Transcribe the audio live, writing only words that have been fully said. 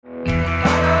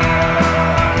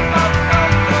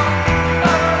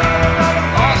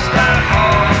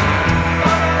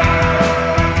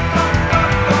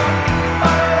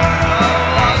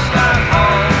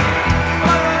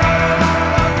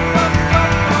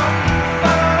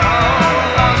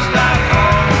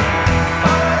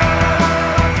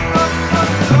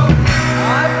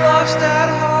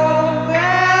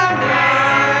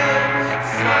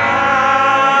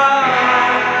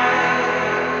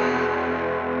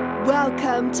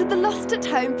Welcome to the Lost at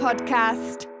Home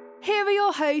podcast. Here are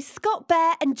your hosts, Scott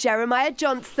Bear and Jeremiah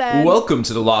Johnson. Welcome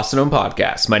to the Lost at Home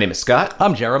podcast. My name is Scott.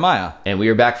 I'm Jeremiah. And we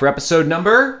are back for episode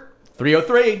number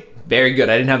 303. Very good.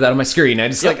 I didn't have that on my screen. I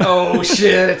just oh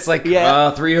shit. It's like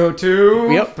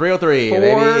 302. Yep, 303.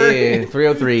 Baby.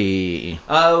 303.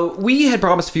 We had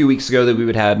promised a few weeks ago that we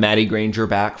would have Maddie Granger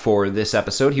back for this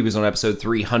episode. He was on episode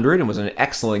 300 and was an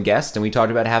excellent guest, and we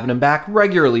talked about having him back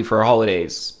regularly for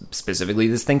holidays, specifically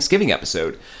this Thanksgiving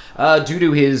episode. Due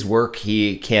to his work,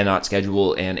 he cannot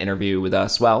schedule an interview with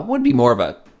us. Well, it would be more of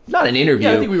a not an interview.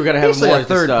 Yeah, I think we were going to have more a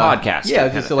third podcast. Yeah,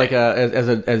 just like as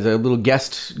a little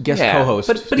guest co-host.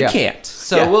 But he can't.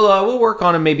 So we'll work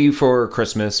on him maybe for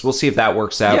Christmas. We'll see if that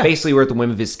works out. Yeah. Basically, we're at the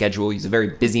whim of his schedule. He's a very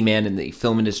busy man in the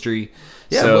film industry.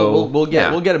 Yeah, so we'll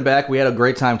get him back. We had a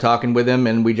great time talking with him,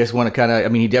 and we just want to kind of. I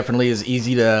mean, he definitely is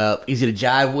easy to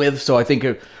jive with. So I think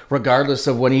regardless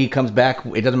of when he comes back,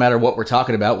 it doesn't matter what we're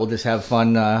talking about. We'll just have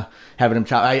fun having him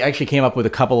talk. I actually came up with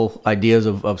a couple ideas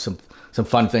of some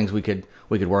fun things we could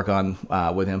work on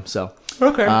with him. So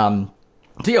okay.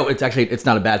 So it's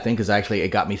not a bad thing because actually it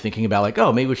got me thinking about like,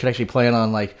 oh, maybe we should actually plan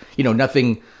on like,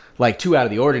 nothing like too out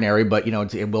of the ordinary, but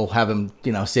we'll have him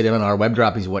sit in on our web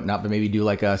droppies and whatnot, but maybe do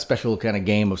like a special kind of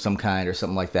game of some kind or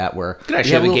something like that where could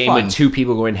actually have a game fun. With two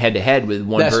people going head to head with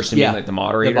one person being like the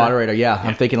moderator. The moderator, yeah.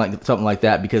 I'm thinking like something like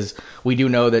that because we do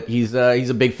know that he's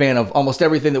a big fan of almost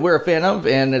everything that we're a fan of,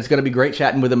 and it's going to be great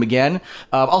chatting with him again.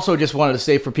 Also, just wanted to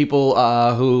say for people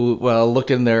who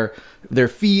looked in their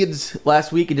feeds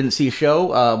last week and didn't see a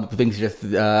show, things just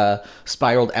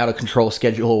spiraled out of control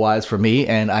schedule-wise for me,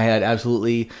 and I had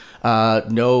absolutely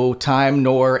no time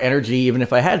nor energy, even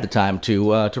if I had the time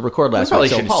to record last week. Probably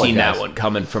should have seen that one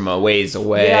coming from a ways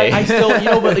away. Yeah, I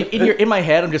still, but like in my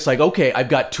head, I'm just like, okay, I've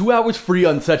got 2 hours free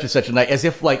on such and such a night, as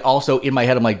if like also in my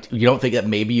head, I'm like, you don't think that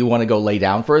maybe you want to go lay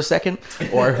down for a second,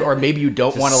 or maybe you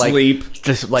don't want to like sleep,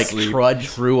 trudge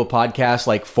through a podcast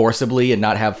like forcibly and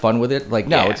not have fun with it. Like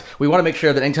no, we want to make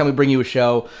sure that anytime we bring you a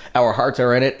show, our hearts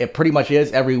are in it. It pretty much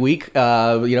is every week.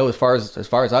 As far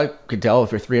as I could tell,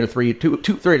 if you're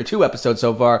 302 episodes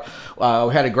so far,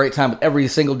 we had a great time with every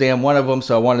single damn one of them.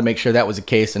 So I wanted to make sure that was the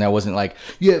case, and I wasn't like,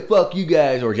 yeah, fuck you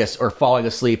guys, or falling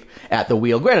asleep at the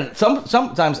wheel. Granted,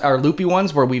 sometimes our loopy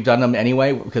ones where we've done them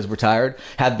anyway because we're tired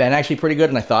have been actually pretty good,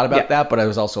 and I thought about that, but I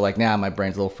was also like, nah, my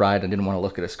brain's a little fried. I didn't want to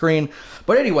look at a screen.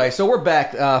 But anyway, so we're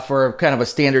back for kind of a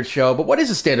standard show. But what is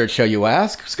a standard show, you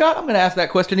ask? Scott, I'm going to ask that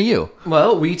question to you.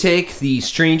 Well, we take the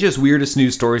strangest, weirdest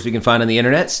news stories we can find on the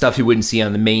internet, stuff you wouldn't see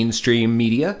on the mainstream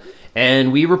media,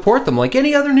 and we report them like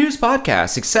any other news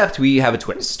podcast, except we have a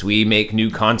twist. We make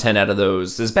new content out of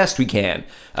those as best we can.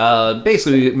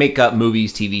 Basically, we make up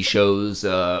movies, TV shows,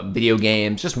 video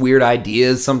games, just weird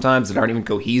ideas sometimes that aren't even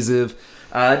cohesive.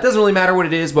 It doesn't really matter what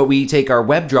it is, but we take our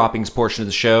web droppings portion of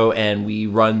the show and we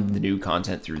run the new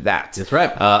content through that. That's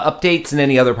right. Updates in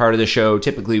any other part of the show,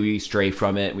 typically we stray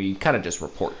from it. We kind of just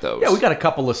report those. Yeah, we got a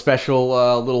couple of special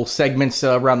little segments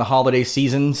around the holiday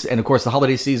seasons. And of course, the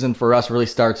holiday season for us really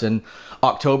starts in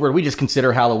October. We just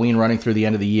consider Halloween running through the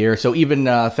end of the year. So even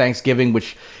Thanksgiving,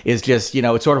 which is just,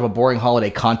 it's sort of a boring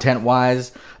holiday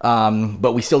content-wise,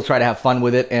 but we still try to have fun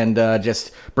with it and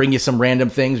just bring you some random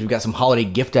things. We've got some holiday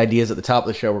gift ideas at the top of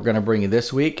the show we're going to bring you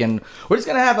this week, and we're just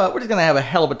going to have a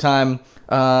hell of a time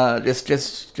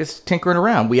just tinkering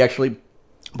around. We actually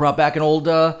brought back an old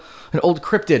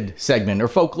cryptid segment or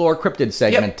folklore cryptid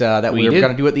segment that we were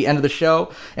going to do at the end of the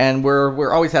show, and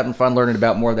we're always having fun learning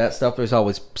about more of that stuff. There's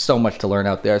always so much to learn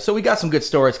out there. So we got some good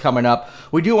stories coming up.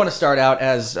 We do want to start out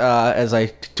as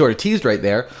I sort of teased right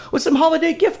there with some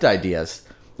holiday gift ideas,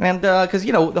 and because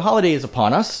the holiday is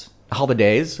upon us.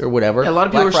 Holidays or whatever. Yeah, a lot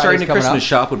of people are starting to Christmas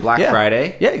shop with Black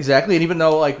Friday. Yeah, exactly. And even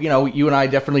though you and I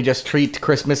definitely just treat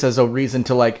Christmas as a reason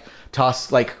to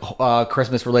toss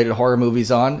Christmas related horror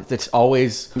movies on. It's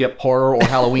always horror or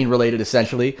Halloween related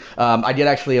essentially. I did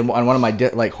actually on one of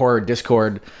my horror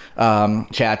Discord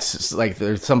chats,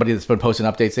 there's somebody that's been posting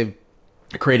updates. They've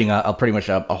creating a pretty much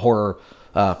a horror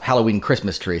Halloween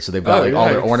Christmas tree. So they've got all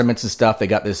their ornaments and stuff. They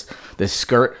got this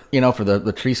skirt, for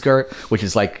the tree skirt, which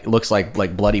is looks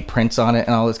like bloody prints on it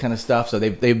and all this kind of stuff. So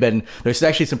there's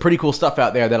actually some pretty cool stuff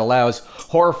out there that allows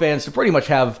horror fans to pretty much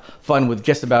have fun with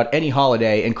just about any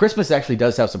holiday. And Christmas actually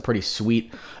does have some pretty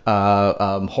sweet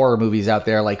horror movies out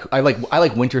there. I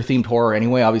like winter themed horror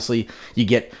anyway. Obviously you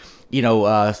get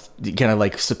kind of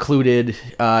like secluded.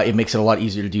 It makes it a lot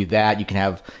easier to do that. You can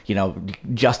have,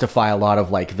 justify a lot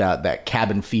of like that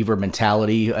cabin fever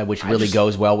mentality, which really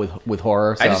goes well with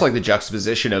horror. So. I just like the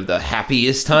juxtaposition of the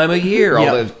happiest time of year,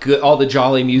 all the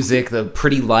jolly music, the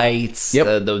pretty lights,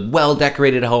 the well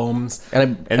decorated homes,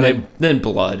 and then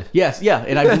blood. Yes, yeah,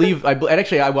 and I believe, and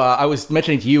actually, I was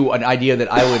mentioning to you an idea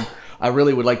that I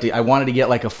really would like to. I wanted to get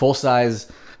like a full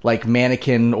size like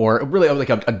mannequin, or really like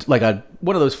a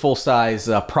one of those full size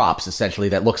props essentially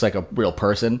that looks like a real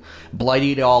person,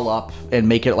 bloody it all up and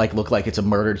make it like look like it's a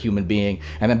murdered human being,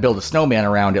 and then build a snowman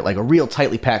around it, like a real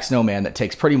tightly packed snowman that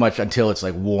takes pretty much until it's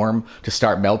like warm to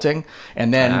start melting,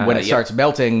 and then when it starts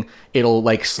melting, it'll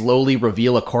like slowly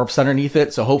reveal a corpse underneath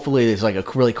it. So hopefully there's like a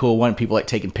really cool one, people like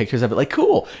taking pictures of it, like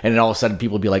cool, and then all of a sudden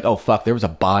people will be like, oh fuck, there was a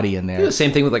body in there. Do the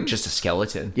same thing with like just a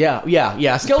skeleton. Yeah.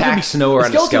 A skeleton pack snow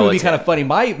around a skeleton would be kind of funny.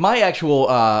 My actual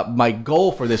my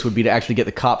goal for this would be to actually get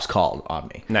the cops called on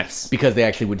me. Nice. Because they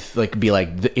actually would like be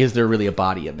like, is there really a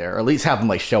body in there? Or at least have them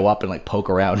like show up and like poke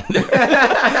around.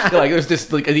 Like there's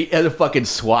just like a fucking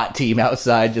SWAT team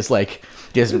outside just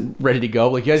ready to go.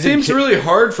 Like, you guys seems really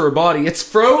hard for a body. It's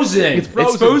frozen. It's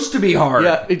supposed to be hard.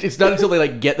 Yeah, it's not until they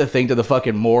like get the thing to the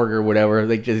fucking morgue or whatever,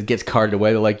 like just gets carted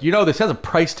away. They're like, this has a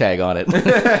price tag on it.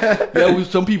 Yeah, well,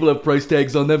 some people have price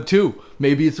tags on them too.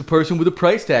 Maybe it's a person with a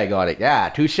price tag on it. Yeah,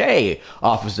 touche,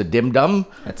 Officer Dim Dum.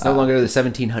 That's no longer the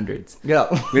 1700s. Yeah,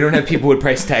 we don't have people with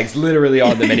price tags literally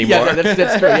on them anymore. Yeah,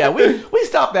 that's true. Yeah, we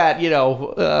stopped that,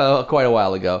 quite a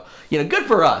while ago. Good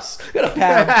for us. Got to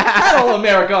pat all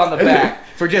America on the back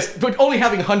for only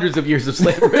having hundreds of years of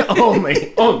slavery.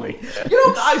 only.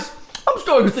 Guys, I'm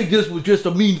starting to think this was just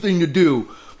a mean thing to do.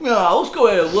 Yeah, let's go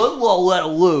ahead and let it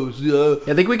loose.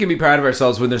 I think we can be proud of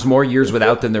ourselves when there's more years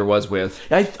without than there was with.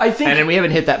 I think, and we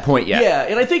haven't hit that point yet. Yeah,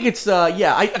 and I think it's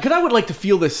because I would like to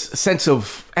feel this sense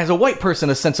of, as a white person,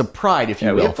 a sense of pride, if you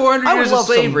will. We have 400 years of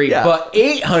slavery, but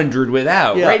 800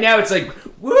 without. Yeah. Right now, it's like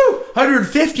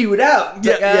 150 without.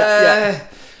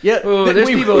 Yeah,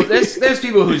 there's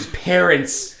people whose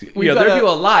parents, there are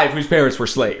people alive whose parents were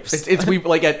slaves. We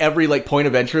like at every like point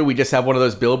of entry, we just have one of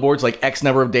those billboards like X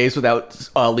number of days without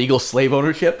legal slave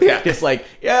ownership. Yeah, just like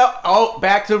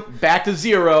back to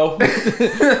zero.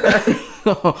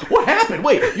 What happened?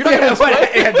 Wait, you're not gonna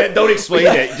explain? Don't explain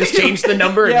it. Just change the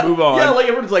number and move on. Yeah, like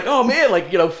everyone's like, oh man,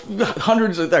 like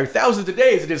hundreds or thousands of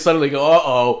days, and just suddenly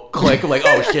go, click. I'm like,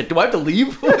 oh shit, do I have to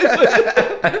leave?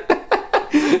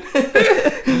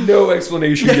 No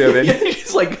explanation given.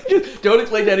 It's like, don't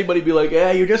explain to anybody. Be like,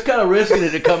 you're just kind of risking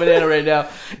it coming in right now.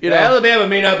 Alabama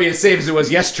may not be as safe as it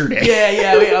was yesterday.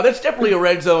 Yeah. That's definitely a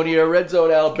red zone here. Red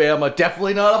zone, Alabama.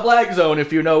 Definitely not a black zone,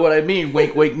 if you know what I mean.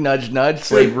 Wink, wink, nudge, nudge.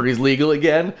 Slavery's legal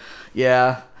again.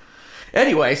 Yeah.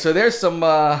 Anyway, so there's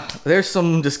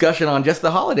some discussion on just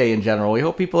the holiday in general. We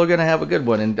hope people are going to have a good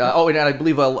one. And and I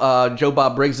believe Joe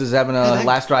Bob Briggs is having a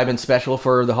last drive-in special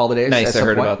for the holidays. Nice, I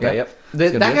heard about that. Yep.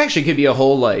 That actually could be a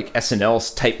whole like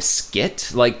SNL type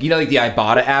skit, like the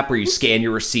Ibotta app where you scan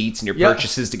your receipts and your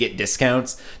purchases to get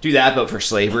discounts. Do that, but for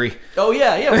slavery. Oh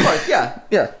yeah, of course,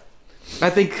 yeah. I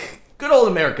think. Good old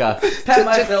America.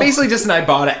 Basically just an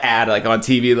Ibotta ad like on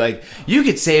TV, like, you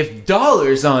could save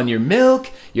dollars on your milk,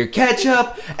 your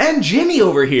ketchup, and Jimmy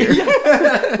over here. Let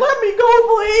me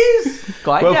go, please.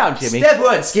 Quiet down, Jimmy. Step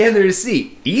 1, scan the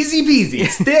receipt. Easy peasy.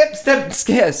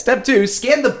 Step 2,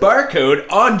 scan the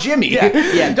barcode on Jimmy.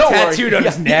 Yeah, don't worry. Tattooed on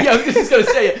his neck. Yeah, I was just going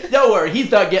to say, don't worry, he's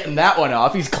not getting that one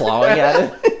off. He's clawing at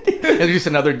it. There's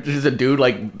just a dude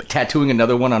like tattooing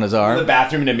another one on his arm. In the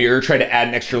bathroom in a mirror, try to add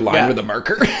an extra line with a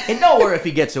marker. And don't worry if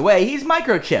he gets away, he's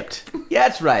microchipped. Yeah,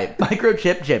 that's right,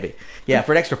 microchip Jimmy. Yeah,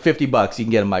 for an extra $50, you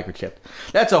can get him microchipped.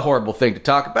 That's a horrible thing to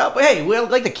talk about, but hey, we'd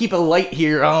like to keep it light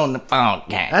here on the phone.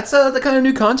 That's the kind of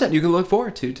new content you can look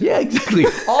forward to, too. Yeah, exactly.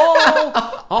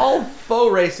 all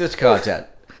faux racist content.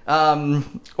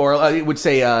 Or I would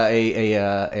say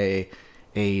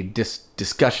a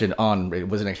discussion on, it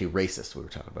wasn't actually racist we were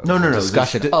talking about. No.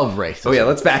 Discussion of race. Oh yeah,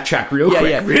 let's backtrack real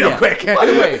quick. By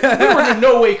the way, we were in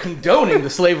no way condoning the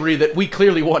slavery that we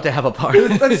clearly want to have a part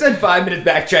of. Let's spend 5 minutes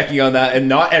backtracking on that and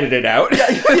not edit it out.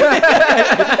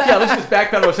 Yeah, let's just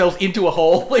backpedal ourselves into a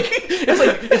hole. Like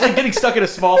it's like getting stuck in a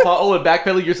small pothole and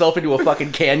backpedaling yourself into a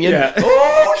fucking canyon. Yeah.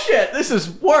 Oh shit, this is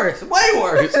worse, way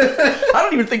worse. I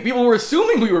don't even think people were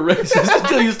assuming we were racist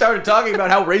until you started talking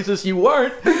about how racist you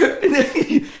weren't.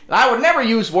 I would never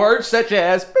use words such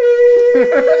as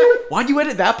why'd you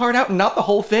edit that part out and not the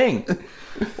whole thing?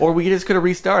 Or we just could have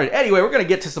restarted. Anyway, we're going to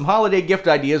get to some holiday gift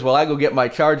ideas while I go get my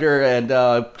charger and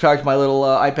charge my little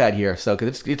iPad here. So,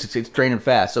 because it's draining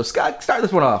fast. So, Scott, start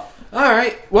this one off. All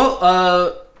right.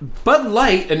 Well, Bud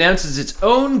Light announces its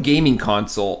own gaming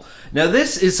console. Now,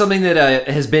 this is something that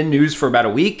has been news for about a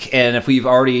week, and if we've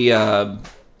already...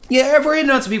 if we're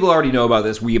announced, people already know about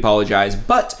this, we apologize.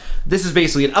 But this is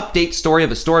basically an update story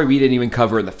of a story we didn't even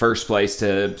cover in the first place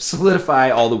to solidify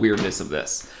all the weirdness of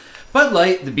this. Bud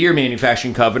Light, the beer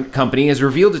manufacturing company, has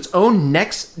revealed its own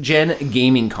next-gen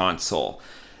gaming console.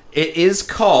 It is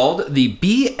called the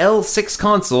BL6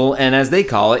 console, and as they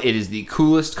call it, it is the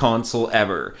coolest console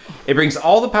ever. It brings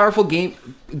all the powerful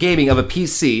gaming of a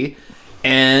PC,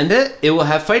 and it will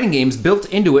have fighting games built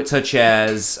into it, such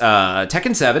as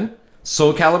Tekken 7,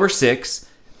 Soul Calibur 6,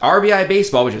 RBI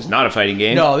Baseball, which is not a fighting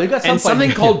game. No, they've got some and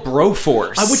something called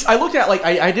Broforce. Which I looked at, like,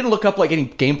 I didn't look up, like, any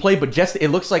gameplay, but just, it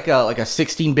looks like a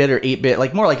 16-bit or 8-bit,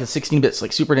 like, more like a 16-bit,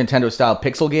 like, Super Nintendo-style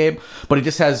pixel game, but it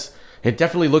just has... It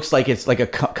definitely looks like it's like a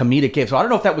comedic game. So I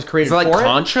don't know if that was created for it. Is it like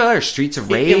Contra or Streets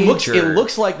of Rage? It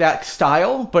looks like that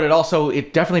style, but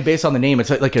it definitely based on the name.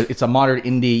 It's like it's a modern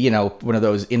indie, one of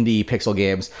those indie pixel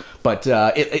games. But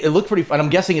it looked pretty fun. I'm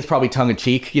guessing it's probably tongue in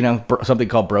cheek. Something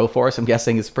called Broforce. I'm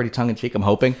guessing it's pretty tongue in cheek. I'm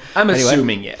hoping.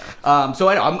 Assuming, yeah. So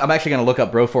I'm actually going to look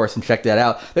up Broforce and check that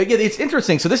out. It's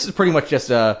interesting. So this is pretty much just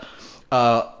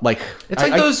it's like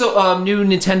those new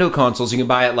Nintendo consoles you can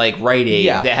buy at like Rite Aid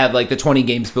that have like the 20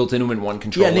 games built into them in one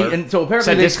controller. And so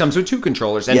apparently this comes with 2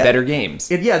 controllers and better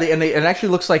games. It actually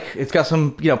looks like it's got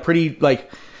some pretty like.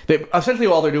 Essentially,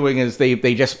 all they're doing is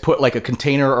they just put like a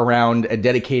container around a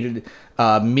dedicated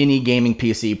mini gaming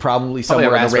PC, probably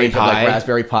somewhere in the range of like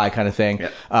Raspberry Pi kind of thing.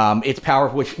 Yep. It's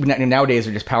powerful, which nowadays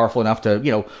are just powerful enough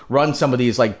to run some of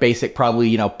these like basic,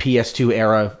 probably PS2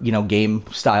 era game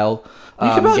style. You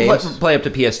can probably play up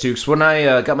to PS2, because when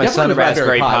I got my son a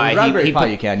Raspberry Pi, he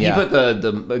put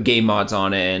the game mods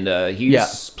on it, and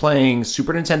he's playing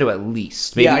Super Nintendo at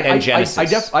least, maybe, and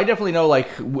Genesis. I definitely know, like,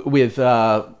 with...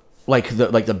 the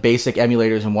basic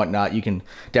emulators and whatnot, you can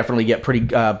definitely get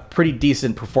pretty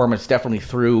decent performance definitely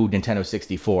through Nintendo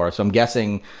 64. So I'm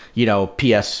guessing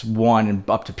PS1 and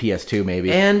up to PS2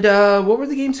 maybe. And what were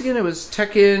the games again? It was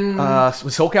Tekken.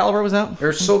 Soul Calibur was that?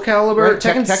 Or Soul Calibur. Right.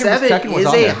 Tekken 7 is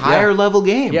a higher level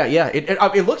game. Yeah.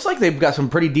 It looks like they've got some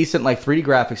pretty decent like 3D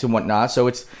graphics and whatnot. So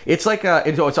it's like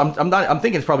I'm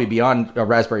thinking it's probably beyond a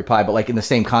Raspberry Pi, but like in the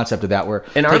same concept of that, where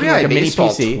and RBI like a mini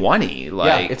PC 20,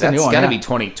 like it's that's got to be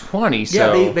 2020.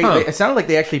 So it sounded like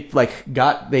they actually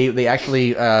they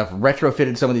actually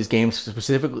retrofitted some of these games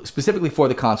specifically for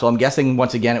the console. I'm guessing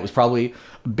once again it was probably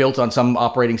built on some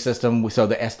operating system, so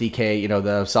the SDK,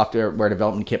 the software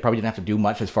development kit, probably didn't have to do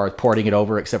much as far as porting it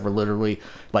over, except for literally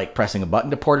like pressing a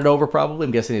button to port it over. Probably,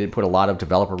 I'm guessing they didn't put a lot of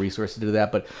developer resources to do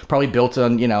that, but probably built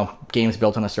on games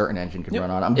built on a certain engine can run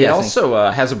on. It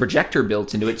also has a projector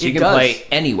built into it, so you can play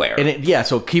anywhere. And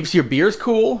so it keeps your beers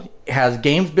cool. It has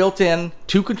games built in,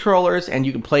 2 controllers, and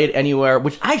you can play it anywhere,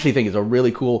 which I actually think is a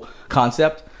really cool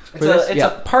concept. It's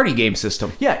a party game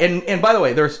system. Yeah, and by the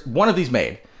way, there's one of these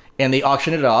made, and they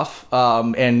auction it off,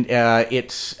 and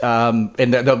the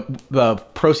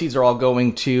proceeds are all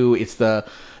going to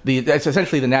it's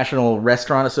essentially the National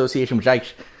Restaurant Association, which I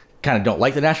kind of don't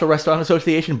like the National Restaurant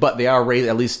Association, but they are raised,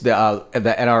 at least the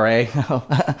NRA,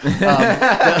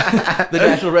 the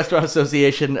National Restaurant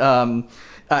Association.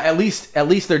 At least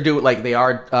they're doing like they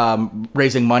are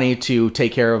raising money to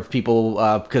take care of people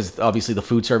because obviously the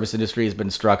food service industry has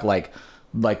been struck like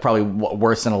probably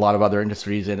worse than a lot of other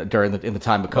industries in the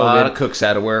time of COVID. A lot of cooks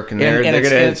out of work, and they're going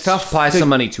to supply some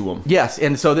money to them. Yes,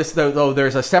 and so this though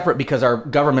there's a separate, because our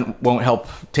government won't help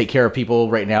take care of people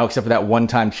right now except for that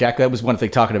one-time check. That was one thing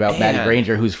talking about Maddie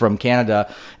Granger, who's from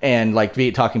Canada, and like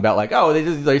talking about like, oh,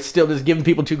 they're still just giving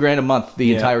people $2,000 a month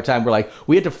the entire time. We're like,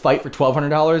 we had to fight for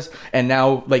 $1,200, and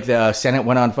now like the Senate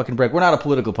went on fucking break. We're not a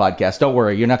political podcast. Don't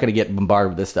worry, you're not going to get bombarded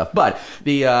with this stuff. But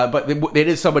it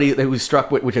is somebody who's struck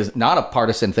with, which is not a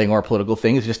partisan thing or a political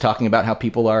thing. It's just talking about how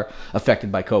people are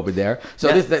affected by COVID there.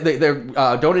 So they're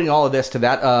donating all of this to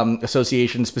that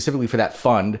association, specifically for that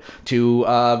fund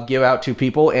to give out to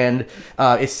people. And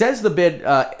it says the bid,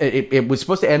 it was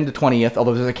supposed to end the 20th,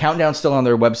 although there's a countdown still on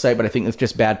their website, but I think it's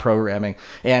just bad programming.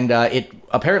 And it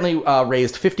apparently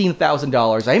raised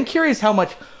 $15,000. I am curious how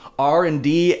much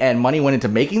R&D and money went into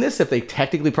making this, if they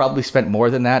technically probably spent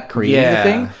more than that creating the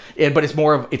thing. But it's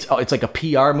more of it's like a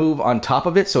PR move on top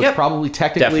of it, so it's probably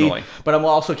technically. Definitely. But I'm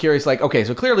also curious, like, okay,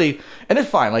 so clearly, and it's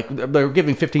fine. Like they're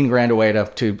giving $15,000 away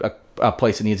to a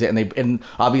place that needs it, and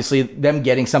obviously them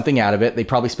getting something out of it. They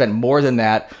probably spent more than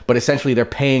that, but essentially they're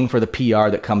paying for the PR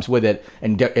that comes with it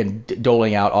and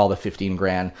doling out all the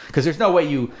 $15,000, because there's no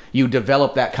way you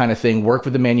develop that kind of thing, work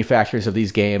with the manufacturers of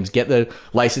these games, get the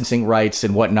licensing rights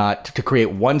and whatnot to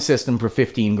create one system for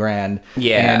 $15,000.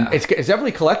 Yeah, and it's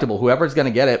definitely collectible. Whoever's going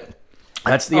to get it.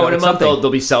 That's the in a month something.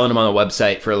 they'll be selling them on the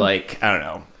website for like, I don't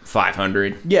know,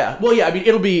 500. Yeah, well, yeah, I mean,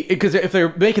 it'll be, because if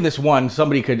they're making this one,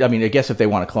 somebody could, I mean, I guess if they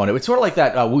want to clone it, it's sort of like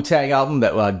that Wu-Tang album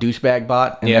that Douchebag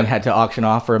bought and then had to auction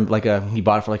off for him, he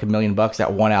bought it for like $1 million.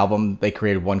 That one album they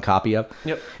created one copy of.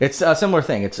 Yep. It's a similar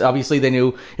thing. It's obviously they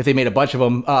knew if they made a bunch of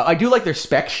them. I do like their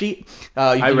spec sheet.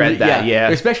 I read that, yeah.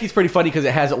 Their spec sheet's pretty funny because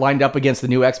it has it lined up against the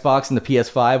new Xbox and the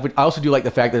PS5. I also do like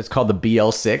the fact that it's called the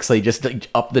BL6, so you just like,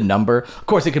 up the number. Of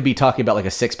course, it could be talking about like a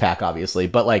 6-pack, obviously,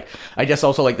 but like, I just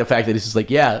also like the fact that it's just like,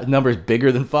 yeah, the number's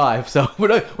bigger than 5, so we're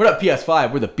not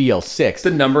PS5, we're the BL6. The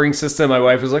numbering system, my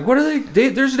wife was like, what are they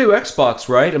there's a new Xbox,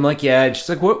 right? I'm like, yeah. And she's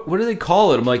like, what do they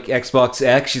call it? I'm like, Xbox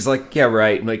X. She's like, yeah,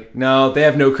 right. I'm like, no, they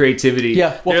have no creativity.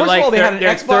 Yeah, well, They're first of all, they had an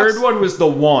their Xbox. third one was the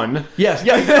One. Yes,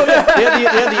 yeah, they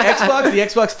had the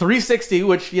Xbox 360,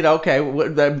 which, you know, okay,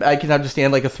 I can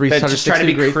understand like a 360 just trying to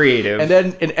be degree. creative. And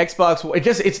then an Xbox,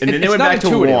 it's And then they went not back to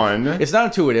intuitive. 1. It's not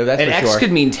intuitive, that's And for X sure.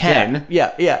 could mean 10.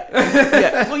 Yeah.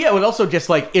 Well, yeah, but also just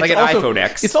like it's Like an also, iPhone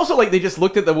X. It's also like they just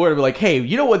looked at the word and were like, "Hey,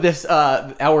 you know what this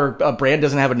our brand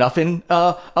doesn't have enough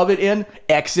of it in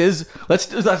X's.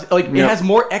 Let's like it has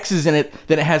more X's in it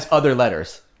than it has other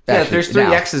letters." Yeah, actually, there's 3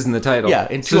 now. X's in the title. Yeah,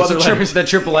 and so 2 it's other letters. the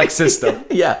triple X system.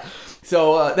 Yeah.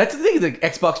 So that's the thing, the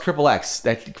Xbox Triple X.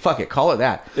 Fuck it, call it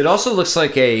that. It also looks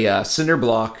like a cinder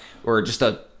block or just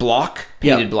a block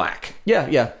painted black.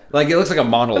 Yeah. Like it looks like a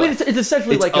monolith. I mean, it's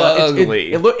essentially It's like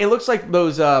ugly. it looks like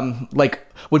those like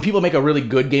when people make a really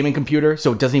good gaming computer,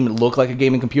 so it doesn't even look like a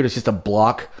gaming computer. It's just a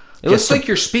block. It looks like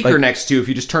your speaker next to you if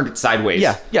you just turned it sideways.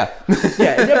 Yeah.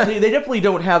 They definitely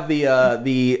don't have the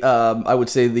I would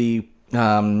say the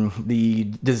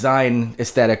design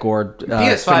aesthetic or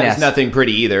PS5 finesse. is nothing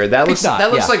pretty either. That looks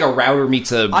not, like a router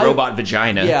meets a robot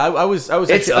vagina. Yeah, I was. It's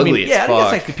actually, ugly I mean, as yeah, fuck.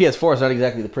 I guess like the PS4 is not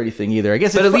exactly the pretty thing either. I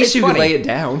guess, But at least you funny. can lay it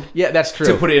down. Yeah, that's true.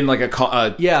 To put it in like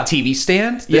a Yeah. TV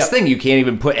stand. This Yeah. thing you can't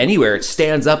even put anywhere. It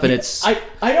stands up and it's. I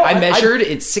know. I measured.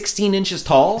 It's 16 inches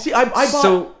tall. See, I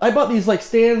bought these like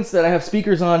stands that I have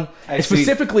speakers on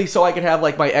specifically so I could have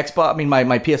like my Xbox, I mean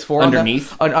my PS4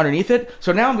 underneath it.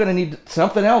 So now I'm gonna need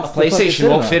something else. PlayStation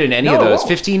won't fit in any of those.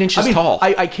 15 inches tall.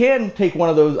 I can take one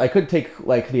of those. I could take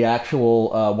like the actual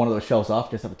one of those shelves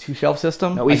off. Just have a 2-shelf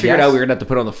system. No, we figured out we were gonna have to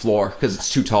put it on the floor because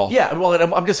it's too tall. Yeah, well,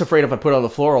 I'm just afraid if I put it on the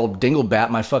floor, I'll Dinglebat,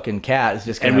 my fucking cat, is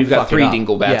just gonna And we've got fuck it 3 up.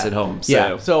 Dinglebats Yeah. at home.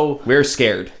 Yeah, so we're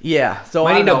scared. yeah, so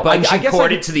I I need to don't know. I bungee guess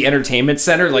cord I- it to the entertainment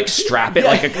center, like strap it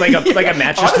like a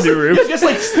mattress Honestly, to the roof. yeah, just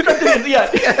like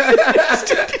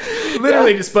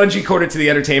Literally just bungee cord it to the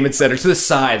entertainment center to the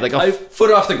side, like a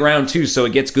foot off the ground too, so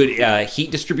it gets good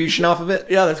heat distribution off of it.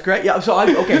 Yeah, that's great. Yeah, so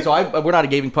we're not a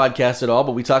gaming podcast at all,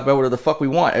 but we talk about whatever the fuck we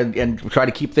want and we try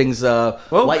to keep things light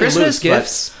Christmas and loose,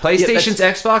 gifts, PlayStation's,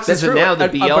 Xboxes, that's and true. now the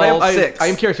But I BL6.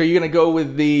 am curious. Are you going to go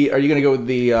with the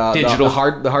Digital. the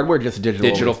hardware, or just digital?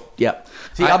 Digital. Only? Yeah.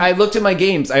 See, I looked at my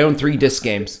games. I own 3 disc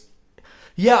games.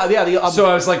 Yeah. So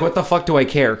I was like, what the fuck do I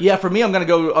care? Yeah, for me, I'm gonna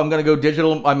go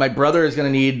digital. My brother is gonna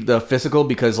need the physical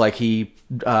because, like, he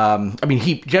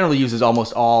generally uses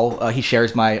almost all. He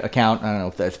shares my account. I don't know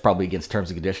if that's probably against terms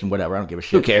and conditions. Whatever, I don't give a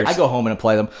shit. Who cares? I go home and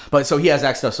play them. But so he has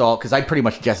access to all because I pretty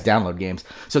much just download games.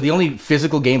 So the only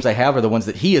physical games I have are the ones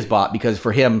that he has bought because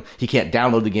for him he can't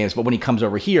download the games. But when he comes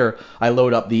over here, I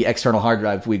load up the external hard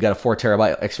drive. We've got a 4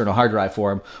 terabyte external hard drive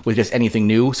for him with just anything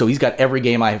new. So he's got every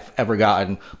game I've ever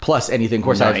gotten plus anything. Of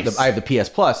course, Nice. I have the PS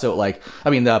Plus, so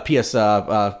the PS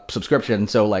subscription.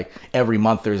 So like every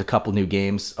month there's a couple new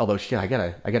games. Although shit, I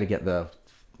gotta get the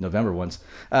November ones.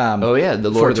 Oh yeah, the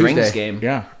Lord of the Rings game.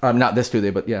 Yeah, not this Tuesday,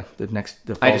 but yeah, the next.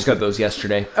 I just got those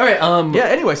yesterday. All right. Yeah.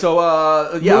 Anyway, so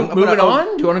moving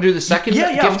on. Do you want to do the second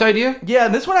gift idea? Yeah,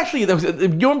 and this one actually,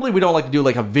 normally we don't like to do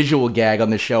like a visual gag on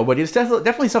this show, but it's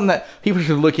definitely something that people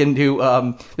should look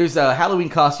into. There's Halloween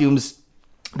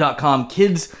costumes.com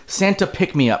kids Santa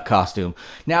pick-me-up costume.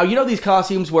 Now, you know these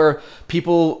costumes where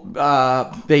people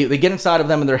they get inside of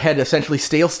them and their head essentially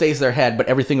still stays their head, but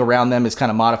everything around them is kind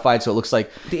of modified, so it looks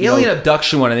like The alien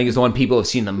abduction one, I think, is the one people have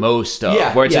seen the most of.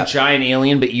 Yeah, where it's yeah. a giant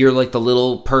alien, but you're like the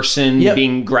little person Yep.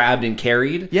 being grabbed and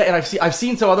carried. Yeah, and I've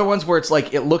seen some other ones where it's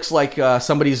like it looks like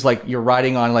somebody's like you're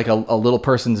riding on like a little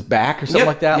person's back or something Yep,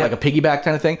 like that, yep. like a piggyback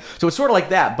kind of thing. So it's sort of like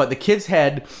that, but the kid's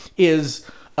head is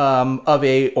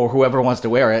or whoever wants to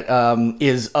wear it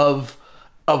is of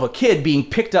a kid being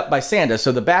picked up by Santa.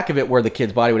 So the back of it, where the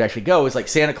kid's body would actually go, is like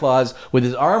Santa Claus with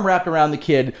his arm wrapped around the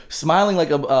kid, smiling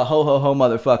like a ho ho ho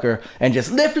motherfucker, and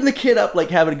just lifting the kid up like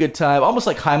having a good time, almost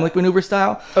like Heimlich maneuver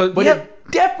style. But yep.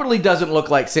 it definitely doesn't look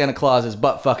like Santa Claus is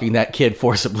butt fucking that kid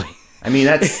forcibly. I mean,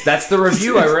 that's the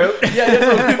review I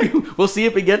wrote. We'll see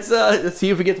if it gets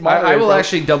I will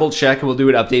actually double check and we'll do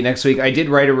an update next week. I did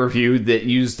write a review that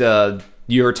used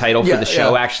your title for the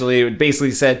show, actually. It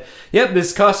basically said, yep,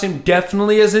 this costume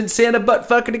definitely isn't Santa butt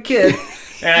fucking a kid.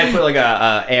 And I put like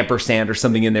a ampersand or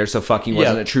something in there, so fucking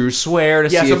wasn't a true swear to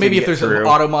see so if maybe if there's through. an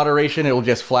auto moderation, it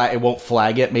won't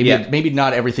flag it. Maybe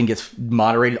not everything gets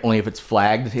moderated, only if it's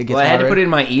flagged it gets I had to moderated. put it in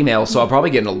my email, so I'll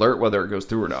probably get an alert whether it goes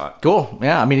through or not. Cool.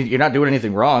 Yeah, I mean, you're not doing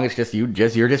anything wrong. It's just you're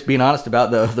just being honest about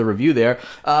the review there.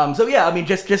 So yeah, I mean,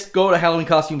 just go to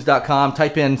HalloweenCostumes.com,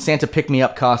 type in Santa Pick Me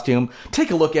Up costume, take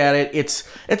a look at it. It's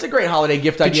a great holiday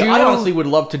gift idea. I honestly would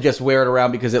love to just wear it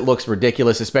around because it looks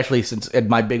ridiculous, especially since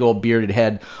my big old bearded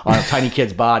head on a tiny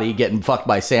kid's body getting fucked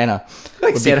by Santa.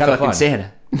 Like Santa fucking fun.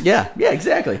 Santa. Yeah,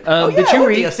 exactly. Did you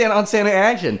read Santa on Santa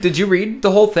action? Did you read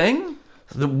the whole thing?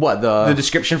 The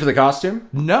description for the costume?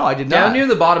 No, I did not. Down near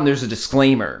the bottom, there's a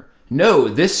disclaimer. No,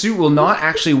 this suit will not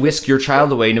actually whisk your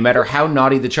child away, no matter how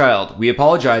naughty the child. We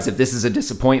apologize if this is a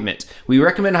disappointment. We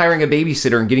recommend hiring a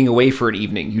babysitter and getting away for an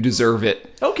evening. You deserve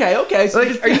it. Okay. So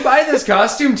are you buying this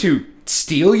costume to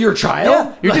steal your child?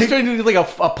 Yeah, you're just trying to do like a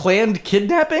planned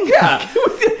kidnapping? Yeah.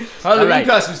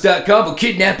 HalloweenCostumes.com will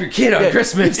kidnap your kid on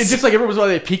Christmas. It's just like everyone's while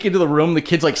they peek into the room, the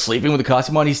kid's like sleeping with the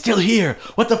costume on. He's still here.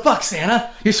 What the fuck,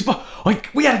 Santa?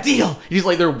 We had a deal. He's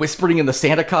like, they're whispering in the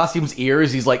Santa costume's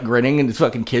ears. He's like grinning and his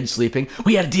fucking kid's sleeping.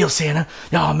 We had a deal, Santa.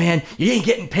 Oh man, you ain't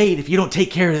getting paid if you don't take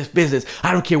care of this business.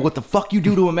 I don't care what the fuck you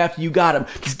do to him after you got him.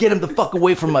 Just get him the fuck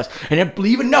away from us. And then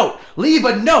leave a note.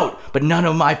 But none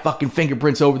of my fucking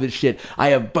fingerprints over this shit. I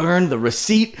have burned the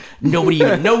receipt. Nobody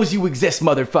even knows you exist,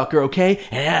 motherfucker, okay?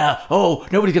 And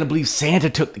nobody's gonna believe Santa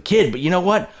took the kid. But you know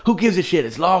what? Who gives a shit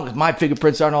as long as my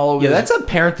fingerprints aren't all over this? That's a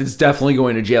parent that's definitely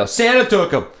going to jail. Santa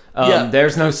took him.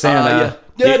 There's no Santa.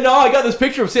 No, I got this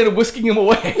picture of Santa whisking him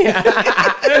away.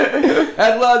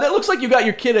 And that looks like you got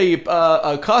your kid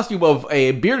a costume of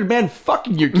a bearded man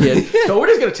fucking your kid. So we're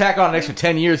just going to tack on an extra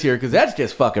 10 years here because that's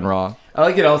just fucking wrong. I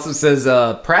like it also says,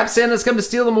 perhaps Santa's come to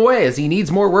steal them away as he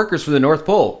needs more workers for the North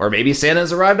Pole. Or maybe Santa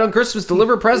has arrived on Christmas to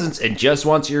deliver presents and just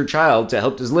wants your child to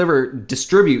help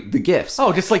distribute the gifts.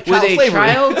 Oh, just like child slavery. With a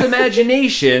child's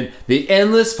imagination, the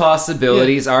endless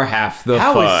possibilities are half the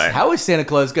fun. How is Santa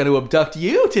Claus going to abduct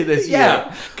you to this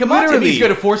year? Come on, Timmy, he's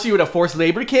going to force you in a forced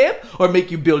labor camp or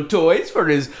make you build toys for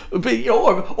his...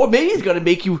 or maybe he's going to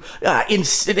make you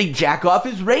jack off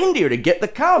his reindeer to get the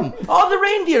cum. All the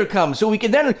reindeer come so we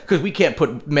can then... Because we can't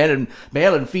put male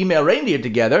and female reindeer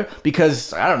together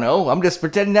because, I don't know, I'm just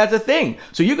pretending that's a thing.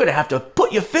 So you're going to have to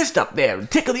put your fist up there and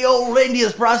tickle the old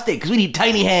reindeer's prostate because we need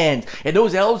tiny hands. And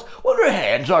those elves, well, their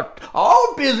hands are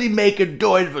all busy making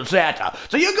toys for Santa.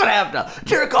 So you're going to have to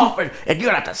jerk off and you're going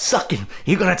to have to suck it.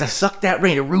 You're going to have to suck that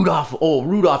reindeer.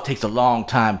 Rudolph takes a long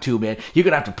time too, man. You're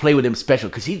going to have to play with him special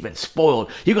because he's been spoiled.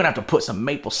 You're going to have to put some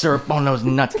maple syrup on those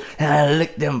nuts.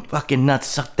 Lick them fucking nuts.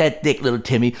 Suck that dick, little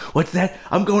Timmy. What's that?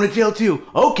 I'm going to jail too.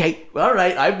 Okay, all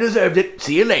right, I've deserved it.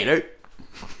 See you later.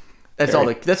 That's all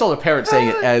the parents saying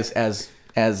it as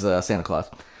Santa Claus.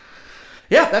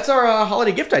 Yeah, that's our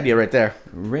holiday gift idea right there.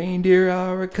 Reindeer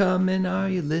are coming, are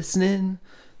you listening?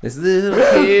 These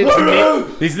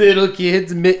little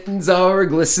kids' mittens are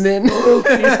glistening.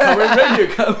 He's coming, reindeer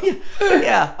coming.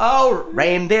 Yeah. Oh,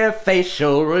 reindeer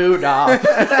facial Rudolph.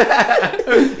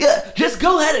 Yeah, just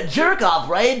go ahead and jerk off,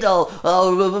 reindeer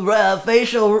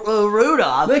facial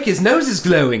Rudolph. Look, his nose is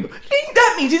glowing.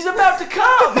 That means he's about to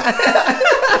come.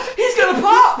 He's gonna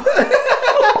pop.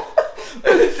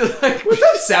 What's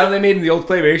that sound they made in the old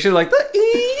claymation? Like the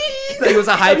like it was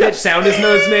a high pitched sound his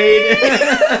nose made.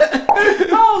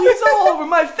 Oh, he's all over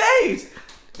my face!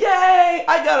 Yay!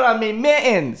 I got it on me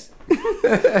mittens.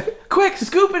 Quick,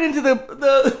 scoop it into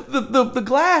the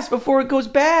glass before it goes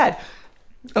bad.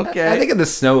 Okay. I think in the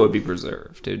snow it would be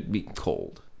preserved. It'd be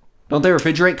cold. Don't they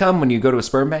refrigerate cum when you go to a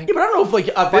sperm bank? Yeah, but I don't know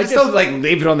if I just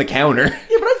leave it on the counter.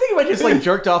 Yeah, but I think if I just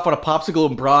jerked off on a popsicle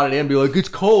and brought it in and be like, it's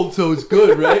cold, so it's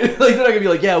good, right? They're not gonna be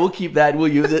like, yeah, we'll keep that and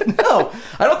we'll use it. No,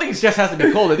 I don't think it just has to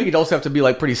be cold. I think it also have to be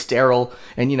pretty sterile.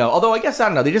 And although I guess I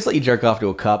don't know, they just let you jerk off to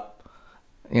a cup.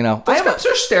 Those cups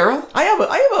are sterile. I have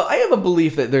a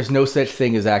belief that there's no such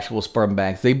thing as actual sperm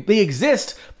banks. They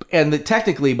exist, and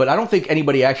technically, but I don't think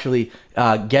anybody actually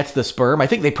gets the sperm. I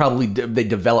think they probably they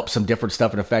develop some different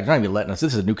stuff in effect. They're not even letting us.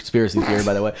 This is a new conspiracy theory,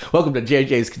 by the way. Welcome to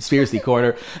JJ's Conspiracy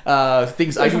Corner.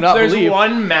 Things I do not believe. There's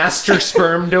one master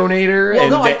sperm donator,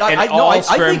 all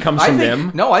sperm comes from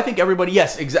them. No, I think everybody.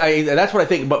 Yes, exactly. That's what I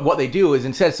think. But what they do is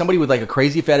instead, somebody with a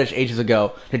crazy fetish ages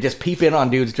ago to just peep in on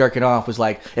dudes jerking off was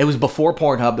it was before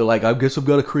Pornhub. They're like, I guess I've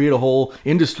got to create a whole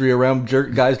industry around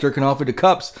guys jerking off into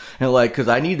cups, and because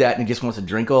I need that, and he just wants to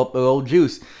drink the old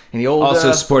juice. And the old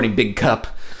also sporting big cup.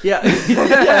 Yeah.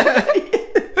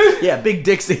 Yeah, Big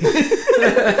Dixie.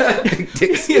 Big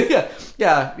Dixie.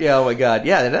 Yeah, oh my god.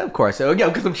 Yeah, of course. So, yeah,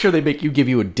 because I'm sure they give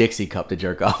you a Dixie cup to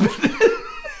jerk off. You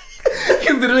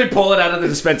can literally pull it out of the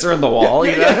dispenser on the wall,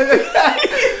 you know?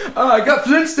 Oh, I got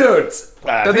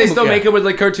Flintstones. Do they still make it with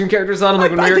like cartoon characters on them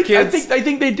like when we were kids? I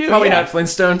think they do. Probably not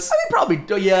Flintstones. They probably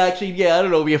do. Yeah, actually, yeah, I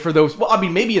don't know. Yeah, for those. Well, I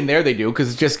mean, maybe in there they do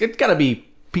because it's got to be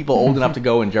people old enough to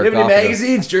go and jerk Have off. any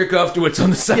magazines? Jerk off to what's on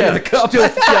the side of the cup.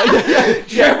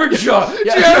 Jabberjaw.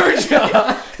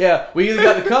 Jabberjaw. Yeah, we either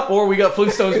got the cup or we got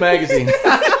Flintstones magazine.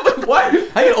 What?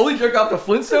 I can only jerk off to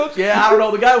Flintstones? Yeah, I don't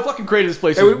know. The guy who fucking created this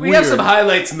place is we have some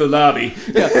highlights in the lobby.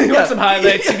 You want some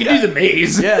highlights? You can do the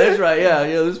maze. Yeah, that's right.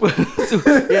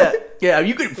 Yeah.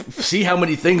 You could see how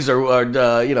many things are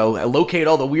locate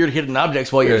all the weird hidden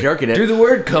objects while you're jerking it. Do the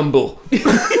word cumble.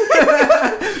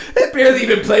 It barely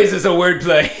even plays as a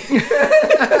wordplay.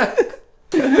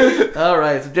 All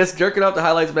right, so just jerking off the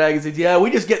highlights magazines. Yeah,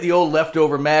 we just get the old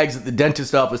leftover mags that the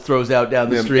dentist office throws out down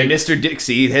the street. And Mr.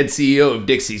 Dixie, head CEO of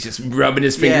Dixie's, just rubbing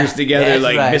his fingers together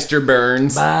like right. Mr.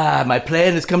 Burns. My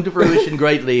plan has come to fruition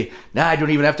greatly. Now I don't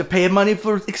even have to pay money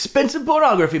for expensive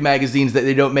pornography magazines that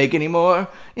they don't make anymore.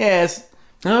 Yes.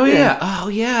 Oh, yeah. Oh,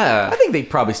 yeah. I think they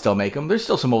probably still make them. There's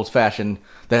still some old-fashioned,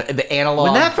 the analog.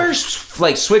 When that first,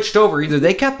 switched over, either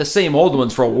they kept the same old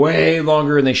ones for way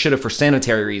longer than they should have for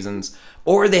sanitary reasons,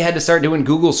 or they had to start doing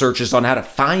Google searches on how to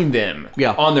find them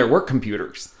on their work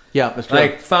computers. Yeah, that's true.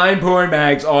 Like, find porn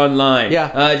mags online.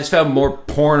 Yeah. I just found more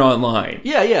porn online.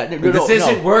 Yeah. This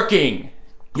isn't working.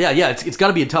 Yeah, it's got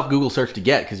to be a tough Google search to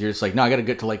get because you're just like, no, I got to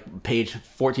get to like page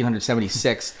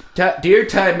 1476. Dear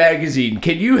Time Magazine,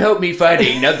 can you help me find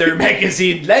another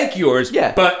magazine like yours,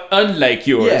 but unlike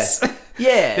yours?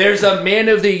 Yeah. There's a Man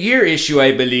of the Year issue,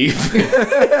 I believe.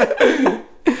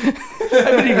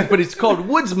 But it's called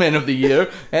Woodsman of the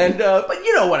Year, and but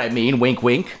you know what I mean. Wink,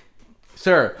 wink.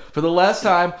 Sir, for the last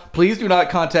time, please do not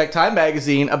contact Time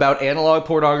Magazine about analog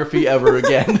pornography ever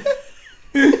again.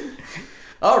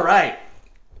 All right.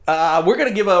 We're going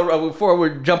to give before we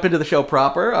jump into the show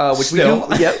proper, which Still.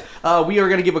 we do. Yep. We are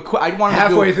going to give a quick. I want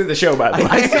halfway through the show, by the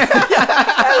way.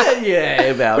 Yeah,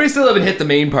 about. We still haven't hit the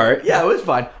main part. Yeah, it was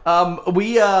fine.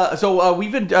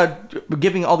 We've been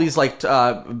giving all these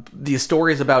these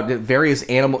stories about various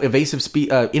invasive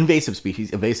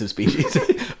species.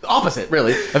 Opposite,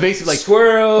 really. Evasive, like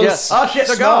squirrels. Yeah. Oh shit,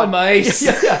 they're small gone. mice.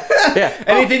 Yeah.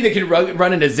 Anything that can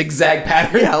run in a zigzag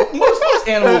pattern. Yeah, most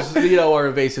animals, are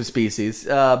invasive species.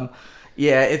 We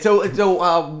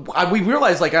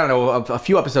realized, like, I don't know, a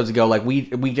few episodes ago, like,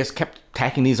 we just kept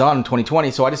tacking these on in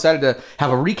 2020, so I decided to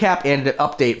have a recap and an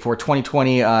update for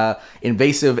 2020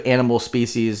 invasive animal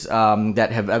species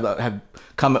that have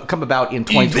come about in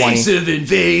 2020.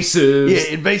 Invasives.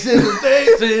 Yeah,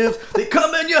 invasives. They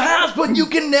come in your house, but you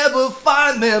can never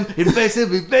find them.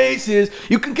 Invasives.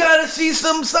 You can kind of see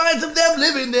some signs of them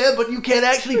living there, but you can't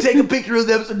actually take a picture of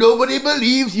them, so nobody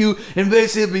believes you.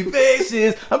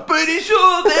 Invasives. I'm pretty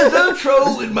sure there's a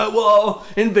troll in my wall.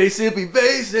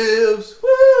 Invasives.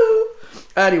 Woo!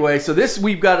 Anyway, so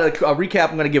we've got a recap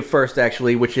I'm going to give first,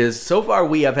 actually, which is, so far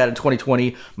we have had in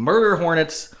 2020, murder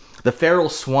hornets, the feral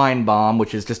swine bomb,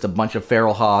 which is just a bunch of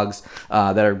feral hogs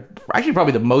that are actually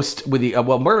probably the most with the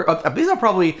murder. These are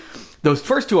probably those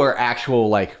first two are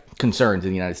actual concerns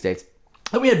in the United States.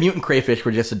 And we had mutant crayfish,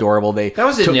 were just adorable. That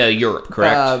was in Europe,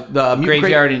 correct? The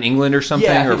graveyard in England or something,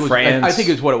 or France. I think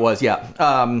it was what it was. Yeah.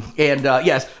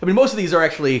 Yes, I mean most of these are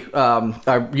actually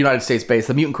are United States based.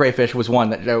 The mutant crayfish was one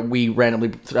that we randomly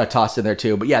tossed in there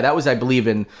too. But yeah, that was I believe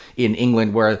in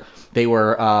England where they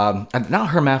were not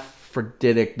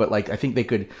hermaphroditic, but I think they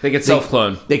could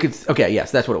self-clone. They could. Okay,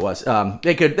 yes, that's what it was.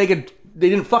 They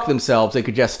didn't fuck themselves. They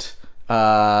could just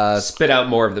spit out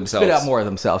more of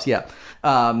themselves. Yeah.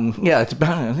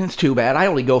 It's too bad. I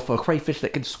only go for crayfish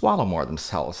that can swallow more of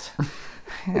themselves.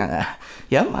 I'm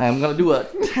going to do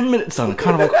 10 minutes on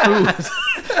Carnival Cruise.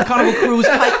 Carnival Cruise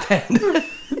Pipe Tent.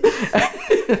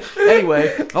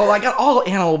 Anyway, I got all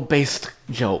animal-based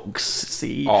jokes.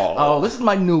 See, this is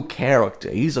my new character.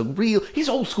 He's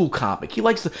old school comic. He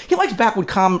likes back when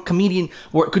comedian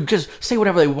could just say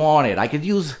whatever they wanted. I could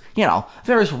use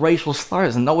various racial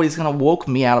slurs and nobody's gonna woke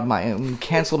me out of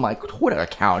cancel my Twitter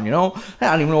account. I don't